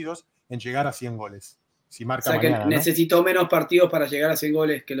de partidos en llegar a 100 goles. Si marca o sea mañana, que necesitó menos partidos para llegar a 100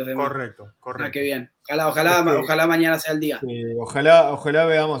 goles que los demás. Correcto. Ah, qué bien. Ojalá mañana sea el día. Ojalá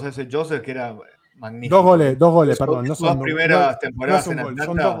veamos a ese Joseph que era magnífico. Dos goles, perdón. No son dos primeras temporadas no en Atlanta.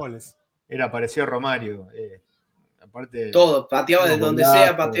 Son 2 goles. Parecía Romario. Aparte, todo, pateaba de donde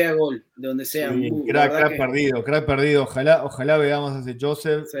sea, patea gol. De donde sea. Sí, crack perdido. Ojalá veamos a ese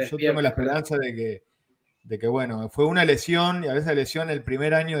Joseph. Yo tengo la esperanza de que, bueno, fue una lesión y a veces lesión el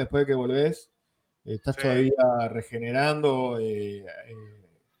primer año después de que volvés. Estás todavía regenerando,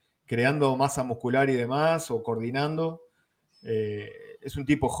 creando masa muscular y demás, o coordinando. Es un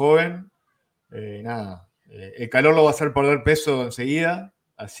tipo joven. El calor lo va a hacer perder peso enseguida.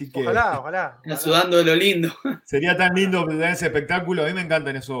 Así que. Ojalá. Está sudando de lo lindo. Sería tan lindo tener ese espectáculo. A mí me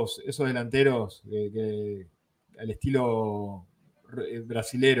encantan esos delanteros al estilo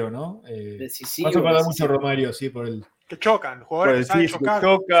brasilero, ¿no? Vas a acordar mucho Romario, sí, por el. Que chocan, jugadores que saben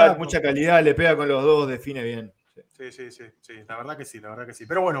chocar, mucha calidad, le pega con los dos, define bien. Sí, la verdad que sí.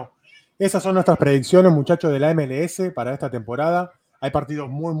 Pero bueno, esas son nuestras predicciones, muchachos, de la MLS para esta temporada. Hay partidos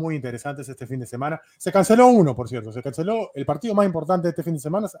muy, muy interesantes este fin de semana. Se canceló uno, por cierto. Se canceló el partido más importante de este fin de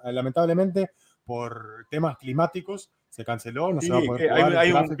semana, lamentablemente, por temas climáticos. Se canceló, no se va a poder jugar.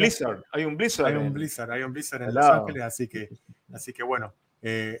 Hay un blizzard. Hay un blizzard en Los Ángeles, así que bueno.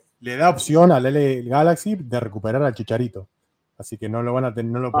 Le da opción al LA Galaxy de recuperar al Chicharito. Así que no lo podían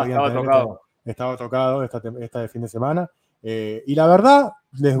tener. estaba tocado esta de fin de semana. Y la verdad,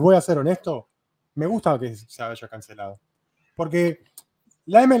 les voy a ser honesto, me gusta que se haya cancelado. Porque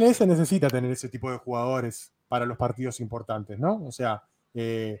la MLS necesita tener ese tipo de jugadores para los partidos importantes, ¿no? O sea,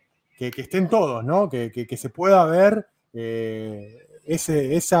 que estén todos, ¿no? Que se pueda ver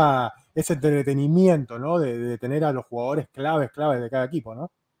ese entretenimiento, ¿no? De tener a los jugadores claves de cada equipo,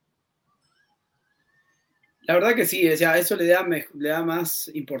 ¿no? La verdad que sí, o sea, eso le da más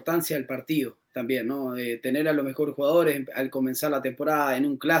importancia al partido también, ¿no? Tener a los mejores jugadores al comenzar la temporada en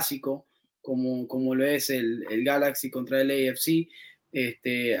un clásico, como lo es el Galaxy contra el AFC,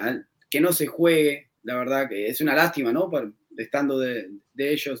 que no se juegue, la verdad que es una lástima, ¿no? Estando de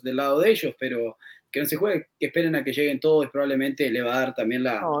ellos, del lado de ellos, pero que no se juegue, que esperen a que lleguen todos, probablemente le va a dar también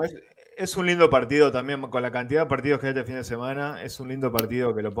la... No, es un lindo partido también, con la cantidad de partidos que hay este fin de semana, es un lindo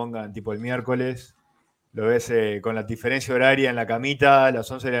partido que lo pongan tipo el miércoles. Lo ves con la diferencia horaria en la camita a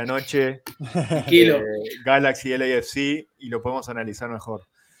las 11 de la noche. Galaxy, LAFC, y lo podemos analizar mejor.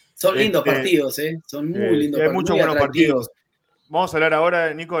 Son lindos partidos, son muy lindos partidos. Hay muchos buenos partidos. ¿Vamos a hablar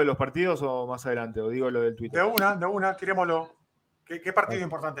ahora, Nico, de los partidos o más adelante? O digo lo del Twitter. De una, tirémoslo. ¿Qué partidos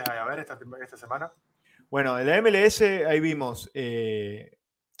importantes hay a ver esta semana? Bueno, en la MLS ahí vimos,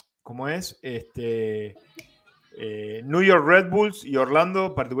 ¿cómo es? New York Red Bulls y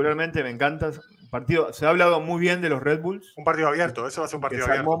Orlando, particularmente me encanta. Partido, se ha hablado muy bien de los Red Bulls. Un partido abierto, eso va a ser un partido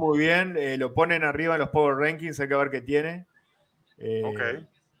abierto. Se armó muy bien, lo ponen arriba en los Power Rankings, hay que ver qué tiene. Ok.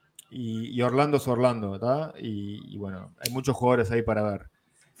 Y Orlando es Orlando, ¿verdad? Y bueno, hay muchos jugadores ahí para ver.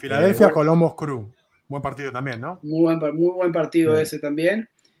 Filadelfia, Columbus Crew. Buen partido también, ¿no? Muy buen partido ese también.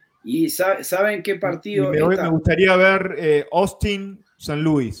 Y ¿saben qué partido? Me gustaría ver Austin, San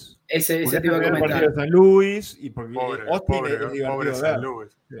Luis. Ese te iba a comentar. Partido de San Luis, y porque Austin es divertido San Luis.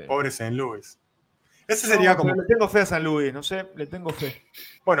 Pobre San Luis. Ese sería como... Le tengo fe a San Luis, no sé, le tengo fe.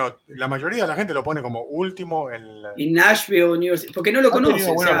 Bueno, la mayoría de la gente lo pone como último en la... Y Nashville, New York, porque no lo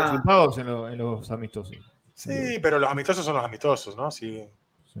conoce. Buenos resultados en los amistosos. Sí, pero los amistosos son los amistosos, ¿no? Sí.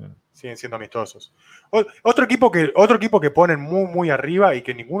 Siguen siendo amistosos. Otro equipo que ponen muy arriba y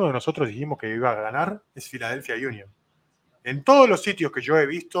que ninguno de nosotros dijimos que iba a ganar es Philadelphia Union. En todos los sitios que yo he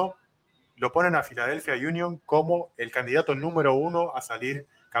visto, lo ponen a Philadelphia Union como el candidato número 1 a salir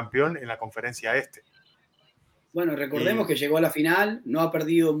campeón en la conferencia este. Bueno, recordemos que llegó a la final, no ha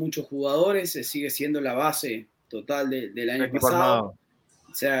perdido muchos jugadores, sigue siendo la base total del año pasado. Armado.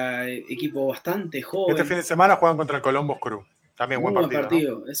 O sea, equipo bastante joven. Este fin de semana juegan contra el Columbus Crew. También buen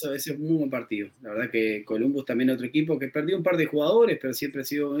partido. ¿No? Ese es muy buen partido. La verdad que Columbus también es otro equipo que perdió un par de jugadores, pero siempre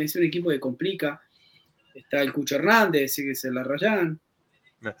es un equipo que complica. Está el Cucho Hernández, sigue se la rayan.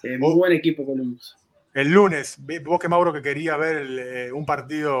 Muy buen equipo Columbus. El lunes, vos que Mauro que quería ver un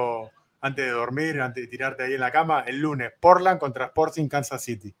partido antes de dormir, antes de tirarte ahí en la cama, el lunes, Portland contra Sporting Kansas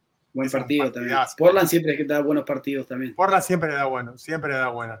City. Buen partido también. Portland siempre da buenos partidos también. Portland siempre le da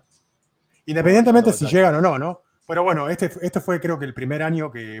buena. Independientemente si llegan o no, ¿no? Pero bueno, este fue creo que el primer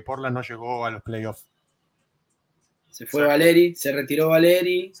año que Portland no llegó a los playoffs. Se fue Valeri, se retiró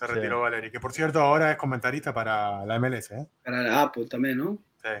Valeri. Valeri, que por cierto ahora es comentarista para la MLS. Para la Apple también, ¿no?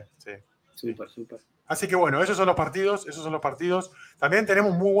 Sí. Súper. Así que bueno, esos son los partidos. También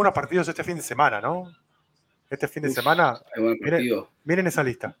tenemos muy buenos partidos este fin de semana, ¿no? Este fin de semana. Miren esa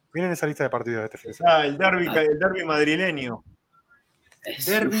lista. Miren esa lista de partidos de este fin de semana. El derbi madrileño.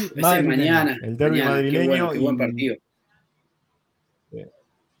 Ese mañana. El derbi madrileño. Qué buen partido.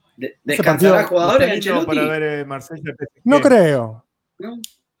 ¿Descansará jugadores Ancelotti? Para ver Marsella. No creo. ¿No?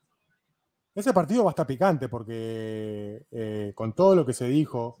 Ese partido va a estar picante porque con todo lo que se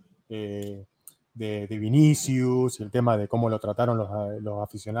dijo de Vinicius y el tema de cómo lo trataron los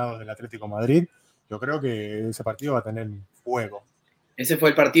aficionados del Atlético de Madrid, yo creo que ese partido va a tener fuego. Ese fue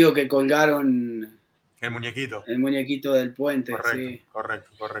el partido que colgaron el muñequito. El muñequito del puente. Correcto.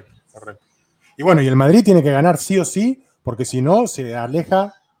 Y bueno, y el Madrid tiene que ganar sí o sí, porque si no se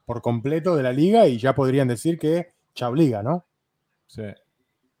aleja por completo de la liga y ya podrían decir que chau liga, ¿no? Sí.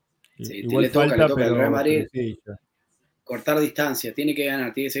 Igual le toca al Real Madrid cortar distancia, tiene que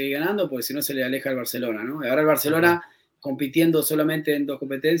ganar, tiene que seguir ganando porque si no se le aleja al Barcelona, ¿no? Ahora el Barcelona compitiendo solamente en 2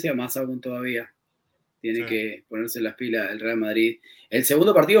 competencias, más aún todavía. Tiene que ponerse las pilas el Real Madrid. El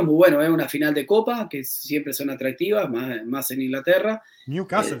segundo partido es muy bueno, es una final de Copa, que siempre son atractivas, más en Inglaterra.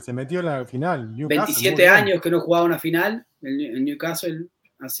 Newcastle se metió en la final. 27 años que no jugaba una final, el Newcastle,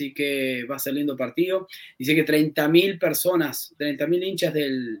 así que va a ser lindo partido. Dice que 30.000 personas, 30.000 hinchas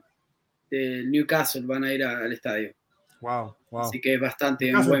del Newcastle van a ir al estadio. Wow. Así que es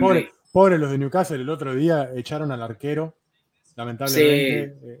bastante pobre los de Newcastle, el otro día echaron al arquero.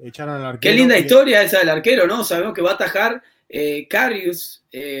 Lamentablemente, echaron al arquero. Qué linda historia esa del arquero, ¿no? Sabemos que va a atajar Karius,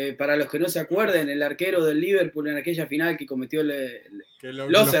 para los que no se acuerden, el arquero del Liverpool en aquella final que cometió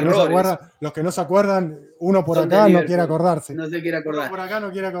los errores. Los que no se acuerdan, uno por acá no quiere acordarse. No se quiere acordar. Uno por acá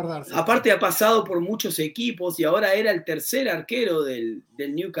no quiere acordarse. Aparte ha pasado por muchos equipos y ahora era el tercer arquero del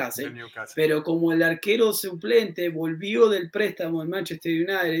Newcastle. Pero como el arquero suplente volvió del préstamo en Manchester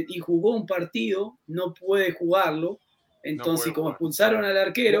United y jugó un partido, no puede jugarlo. Entonces, como expulsaron al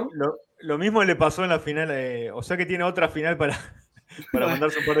arquero... Lo mismo le pasó en la final, o sea que tiene otra final para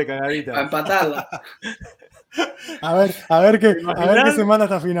mandarse un par de cagaditas. Para empatarla. A ver qué se manda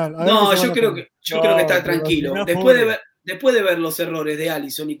esta final. No, yo creo que está tranquilo. Después de ver los errores de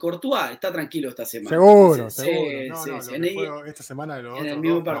Alisson y Courtois, está tranquilo esta semana. Seguro. Esta semana de los en el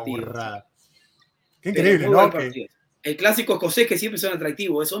mismo partido. Qué increíble, ¿no? El clásico escocés que siempre son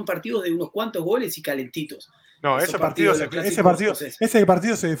atractivos. Son partidos de unos cuantos goles y calentitos. No, ese partido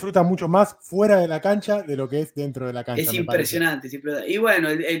se disfruta mucho más fuera de la cancha de lo que es dentro de la cancha. Es impresionante. Y bueno,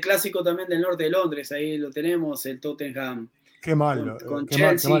 el clásico también del norte de Londres, ahí lo tenemos, el Tottenham. Qué malo. Qué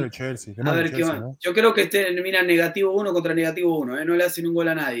malo el Chelsea. A ver qué más. ¿No? Yo creo que terminan -1 contra -1. No le hacen un gol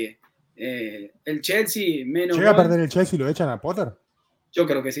a nadie. El Chelsea, menos. ¿Llega a perder el Chelsea y lo echan a Potter? Yo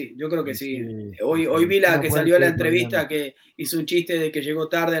creo que sí. Hoy vi que salió la entrevista que hizo un chiste de que llegó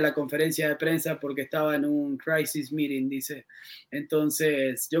tarde a la conferencia de prensa porque estaba en un crisis meeting, dice.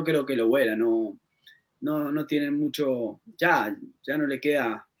 Entonces, yo creo que lo vuela, no tienen mucho, ya no le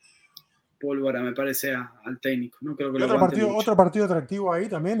queda pólvora, me parece, al técnico. No creo que lo aguante mucho. Otro partido atractivo ahí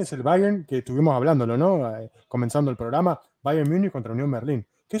también es el Bayern, que estuvimos hablándolo, ¿no? Comenzando el programa, Bayern Múnich contra Unión Berlín.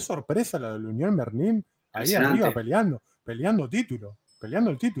 Qué sorpresa la de la Unión Berlín, ahí arriba peleando el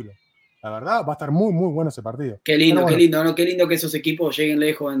título. La verdad, va a estar muy, muy bueno ese partido. Qué lindo, bueno. Qué lindo que esos equipos lleguen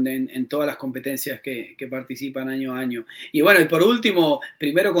lejos en todas las competencias que participan año a año. Y bueno, y por último,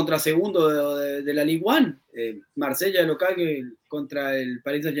 primero contra segundo de la Ligue 1, Marsella local contra el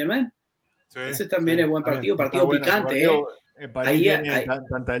Paris Saint-Germain. Sí, ese también es buen partido, partido picante. París viene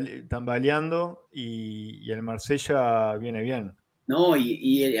tambaleando y el Marsella viene bien. No,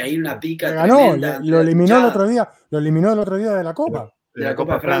 y hay una pica ganó, lo eliminó el otro día de la Copa. De la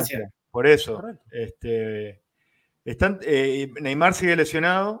Copa de Francia. Por eso. Neymar sigue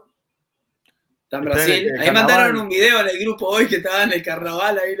lesionado. Está en Brasil. Ahí mandaron un video en el grupo hoy que estaba en el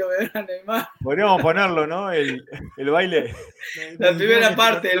carnaval, ahí lo ven a Neymar. Podríamos ponerlo, ¿no? El baile. La primera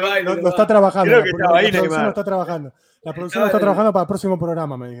parte del baile. Lo está trabajando. Creo que estaba ahí Neymar. Neymar. Está trabajando. La producción está trabajando para el próximo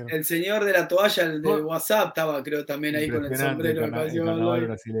programa, me dijeron. El señor de la toalla de WhatsApp estaba, creo, también ahí con el sombrero. El carnaval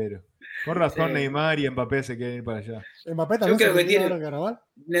brasilero. Con razón, Neymar y Mbappé se quieren ir para allá. ¿Mbappé también yo creo que tiene carnaval?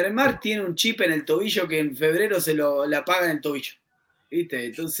 Neymar tiene un chip en el tobillo que en febrero le apagan el tobillo. ¿Viste?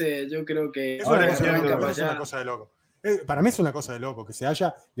 Entonces yo creo que... Es una cosa de loco. Para mí es una cosa de loco que se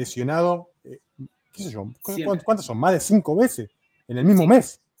haya lesionado, qué sé yo, ¿cuántos son? Más de 5 veces en el mismo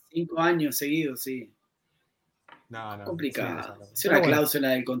mes. 5 años seguidos, sí. No, complicado. Es una cláusula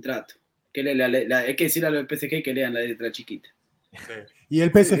del contrato. Hay que decirle a los del PSG que lean la letra chiquita. Sí. Y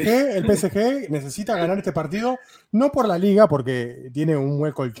el PSG necesita ganar este partido, no por la liga, porque tiene un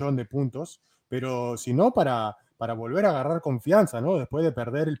buen colchón de puntos, pero sino para volver a agarrar confianza, ¿no? Después de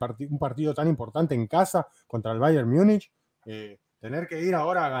perder un partido tan importante en casa contra el Bayern Múnich, tener que ir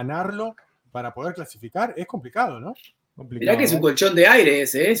ahora a ganarlo para poder clasificar es complicado, ¿no? Mirá que es un colchón de aire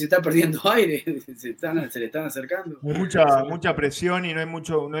ese, se está perdiendo aire, se le están acercando. Hay mucha presión y no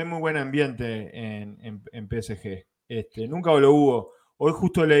hay muy buen ambiente en PSG. Nunca lo hubo. Hoy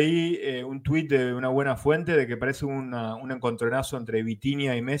justo leí un tuit de una buena fuente de que parece un encontronazo entre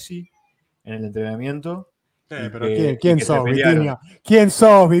Vitinha y Messi en el entrenamiento. Pero ¿quién sos, Vitinha? ¿Quién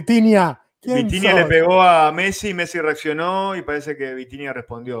sos, Vitinha? Vitinha le pegó a Messi reaccionó y parece que Vitinha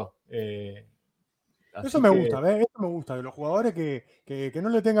respondió. Eso me gusta, de los jugadores que no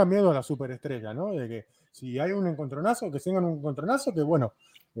le tengan miedo a la superestrella, ¿no? De que si hay un encontronazo, que tengan un encontronazo, que bueno,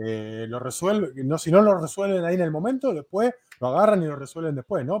 lo resuelven, si no lo resuelven ahí en el momento, después lo agarran y lo resuelven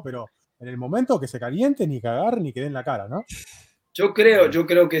después, ¿no? Pero en el momento que se calienten, ni que agarren ni que den la cara, ¿no? Yo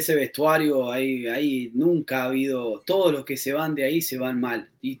creo que ese vestuario ahí nunca ha habido, todos los que se van de ahí se van mal,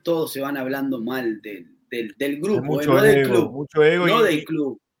 y todos se van hablando mal del grupo, no del club, mucho ego no del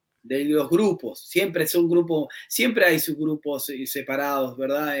club. De los grupos, siempre hay subgrupos separados,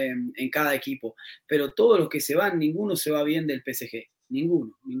 ¿verdad? En cada equipo, pero todos los que se van, ninguno se va bien del PSG,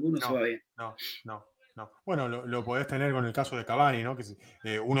 ninguno se va bien. No. Bueno, lo podés tener con el caso de Cavani, ¿no? Que es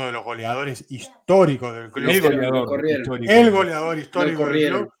uno de los goleadores históricos del club. El goleador histórico del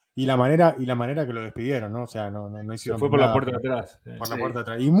club. Y la manera que lo despidieron, ¿no? O sea, no hicieron. Se fue por la puerta de atrás. La puerta de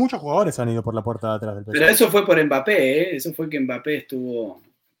atrás. Y muchos jugadores han ido por la puerta de atrás del PSG. Pero eso fue por Mbappé, ¿eh? Eso fue que Mbappé estuvo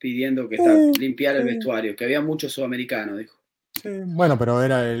pidiendo que limpiara el vestuario, que había muchos sudamericanos, dijo. Sí, bueno, pero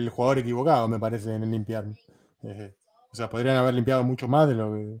era el jugador equivocado, me parece, en el limpiar. O sea, podrían haber limpiado mucho más de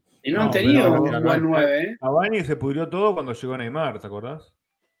lo que... Y no han pero tenido no, un buen 9, ¿eh? Cavani se pudrió todo cuando llegó Neymar, ¿te acordás?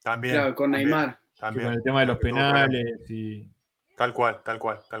 También. Claro, con Neymar. Que con el tema de los penales y... Tal cual.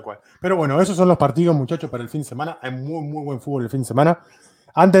 Pero bueno, esos son los partidos, muchachos, para el fin de semana. Hay muy buen fútbol el fin de semana.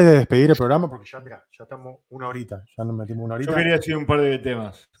 Antes de despedir el programa, porque ya, mirá, ya estamos una horita. Ya nos metimos una horita. Yo quería decir un par de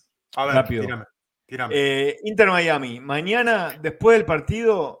temas. A ver, rápido. Tírame. Inter Miami. Mañana, después del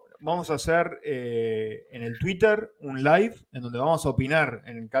partido, vamos a hacer en el Twitter un live en donde vamos a opinar.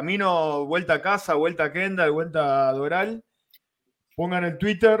 En el camino, vuelta a casa, vuelta a Kendall, vuelta a Doral. Pongan el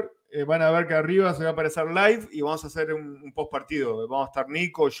Twitter, van a ver que arriba se va a aparecer live y vamos a hacer un post partido. Vamos a estar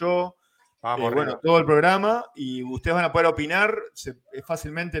Nico, yo, bueno, todo el programa y ustedes van a poder opinar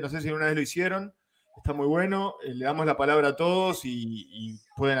fácilmente. No sé si una vez lo hicieron. Está muy bueno. Le damos la palabra a todos y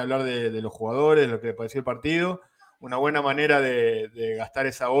pueden hablar de los jugadores, de lo que les pareció el partido. Una buena manera de gastar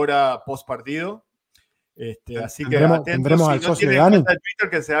esa hora post partido. Así que atentos, si no tienen cuenta de Twitter,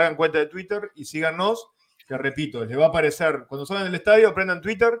 que se hagan cuenta de Twitter y síganos. Que repito, les va a aparecer cuando salgan del estadio, aprendan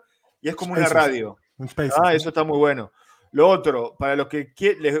Twitter y es como una radio. Eso está muy bueno. Lo otro, para los que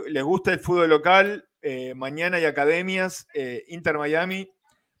les gusta el fútbol local, mañana hay academias. Inter Miami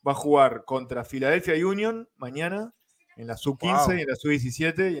va a jugar contra Philadelphia Union mañana en la sub-15 y en la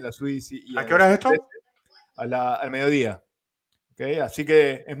sub-17 y en la sub-17. ¿A qué hora es esto? Al mediodía. ¿Okay? Así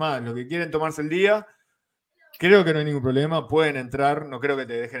que, es más, los que quieren tomarse el día, creo que no hay ningún problema, pueden entrar, no creo que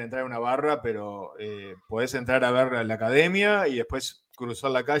te dejen entrar a una barra, pero podés entrar a ver la academia y después cruzar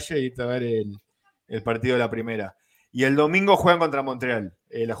la calle e irte a ver el partido de la primera. Y el domingo juegan contra Montreal,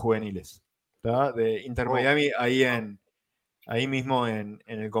 las juveniles, ¿tá? De Inter Miami, ahí mismo en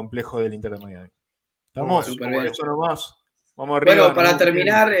el complejo del Inter de Miami. ¿Estamos? Eso nomás. Vamos arriba. Bueno, para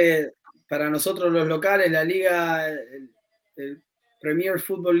terminar, para nosotros los locales, la liga, el Premier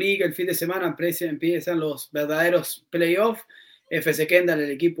Football League, el fin de semana empiezan los verdaderos playoffs. FC Kendall,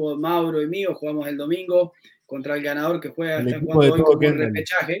 el equipo de Mauro y mío, jugamos el domingo contra el ganador que juega, están jugando hoy como un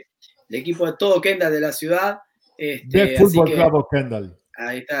repechaje. El equipo de todo Kendall de la ciudad. The Football Club of Kendall.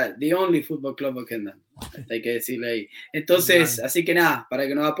 Ahí está, The Only Football Club of Kendall. Hay que decirle ahí. Entonces, así que nada, para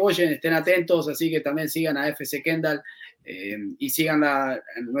que nos apoyen, estén atentos, así que también sigan a FC Kendall y sigan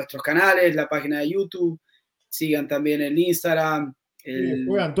nuestros canales, la página de YouTube, sigan también el Instagram.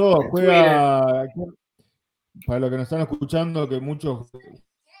 Juegan todos, juega para los que nos están escuchando, que muchos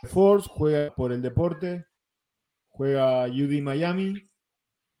Force juega por el deporte, juega UD Miami.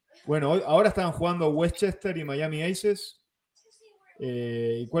 Bueno, ahora están jugando Westchester y Miami Aces.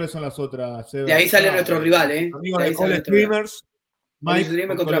 ¿Y cuáles son las otras? De ahí sale nuestro rival, ¿eh? Amigos de Cole Streamers. Mike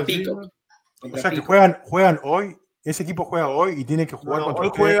contra Pito. O sea que juegan hoy, ese equipo juega hoy y tiene que jugar contra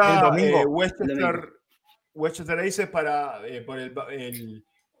hoy juega el domingo. Westchester Aces por el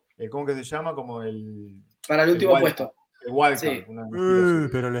 ¿cómo que se llama? Como para el último puesto. El wildcard. Sí.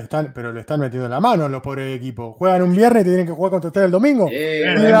 Pero le están metiendo la mano a los pobres equipos. Juegan un viernes y tienen que jugar contra ustedes el domingo.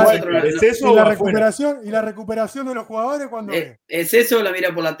 La recuperación de los jugadores cuando ¿Es eso o la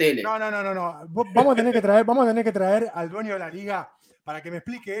mira por la tele? No. Vamos a tener que traer al dueño de la liga para que me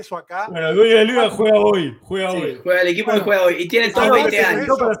explique eso acá. Bueno, el dueño de la liga juega hoy. Juega el equipo que juega hoy. Y tienen todos 20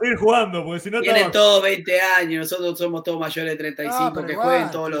 años. Para seguir jugando, porque si no tienen todos 20 años. Nosotros somos todos mayores de 35 que jueguen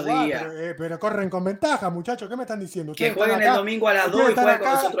todos los días. Pero corren con ventaja, muchachos. ¿Qué me están diciendo? Que jueguen el domingo a las 2 y jueguen con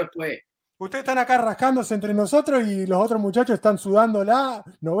nosotros después. Ustedes están acá rascándose entre nosotros y los otros muchachos están sudándola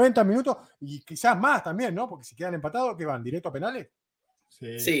 90 minutos y quizás más también, ¿no? Porque si quedan empatados, ¿qué van? ¿Directo a penales?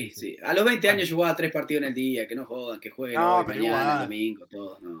 Sí. A los 20 años yo jugaba 3 partidos en el día, que no jodan, que jueguen hoy, mañana, el domingo,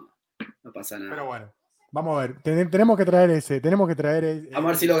 todo. No pasa nada. Pero bueno, vamos a ver. Tenemos que traer ese. Vamos a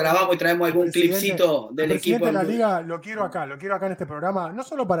ver si lo grabamos y traemos algún clipcito del equipo. De la liga lo quiero acá en este programa, no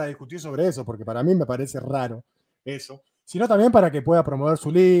solo para discutir sobre eso, porque para mí me parece raro eso, sino también para que pueda promover su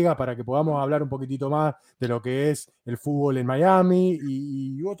liga, para que podamos hablar un poquitito más de lo que es el fútbol en Miami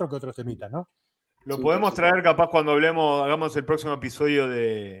y otros temitas, ¿no? Lo podemos traer capaz cuando hagamos el próximo episodio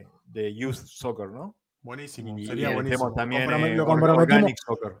de Youth Soccer, ¿no? Buenísimo, sería buenísimo. También Organic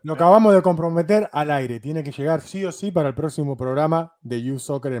Soccer. Lo acabamos de comprometer al aire. Tiene que llegar sí o sí para el próximo programa de Youth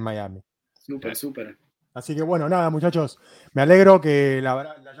Soccer en Miami. Súper. Así que bueno, nada, muchachos. Me alegro que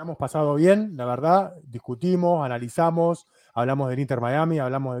la hayamos pasado bien, la verdad. Discutimos, analizamos, hablamos del Inter Miami,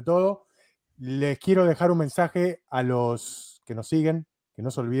 hablamos de todo. Les quiero dejar un mensaje a los que nos siguen, que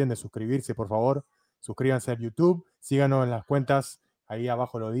no se olviden de suscribirse, por favor. Suscríbanse a YouTube, síganos en las cuentas, ahí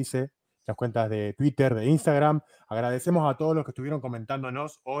abajo lo dice, las cuentas de Twitter, de Instagram. Agradecemos a todos los que estuvieron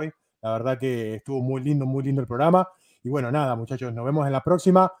comentándonos hoy. La verdad que estuvo muy lindo el programa. Y bueno, nada, muchachos, nos vemos en la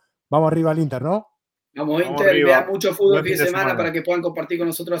próxima. Vamos arriba al Inter, ¿no? Vamos Inter, y vean mucho fútbol el fin de semana para que puedan compartir con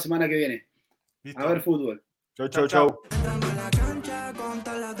nosotros la semana que viene. Listo. A ver fútbol. Chau.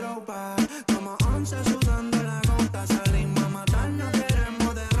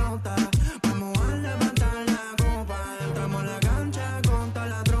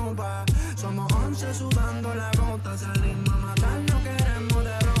 Sudando la gota, salimos.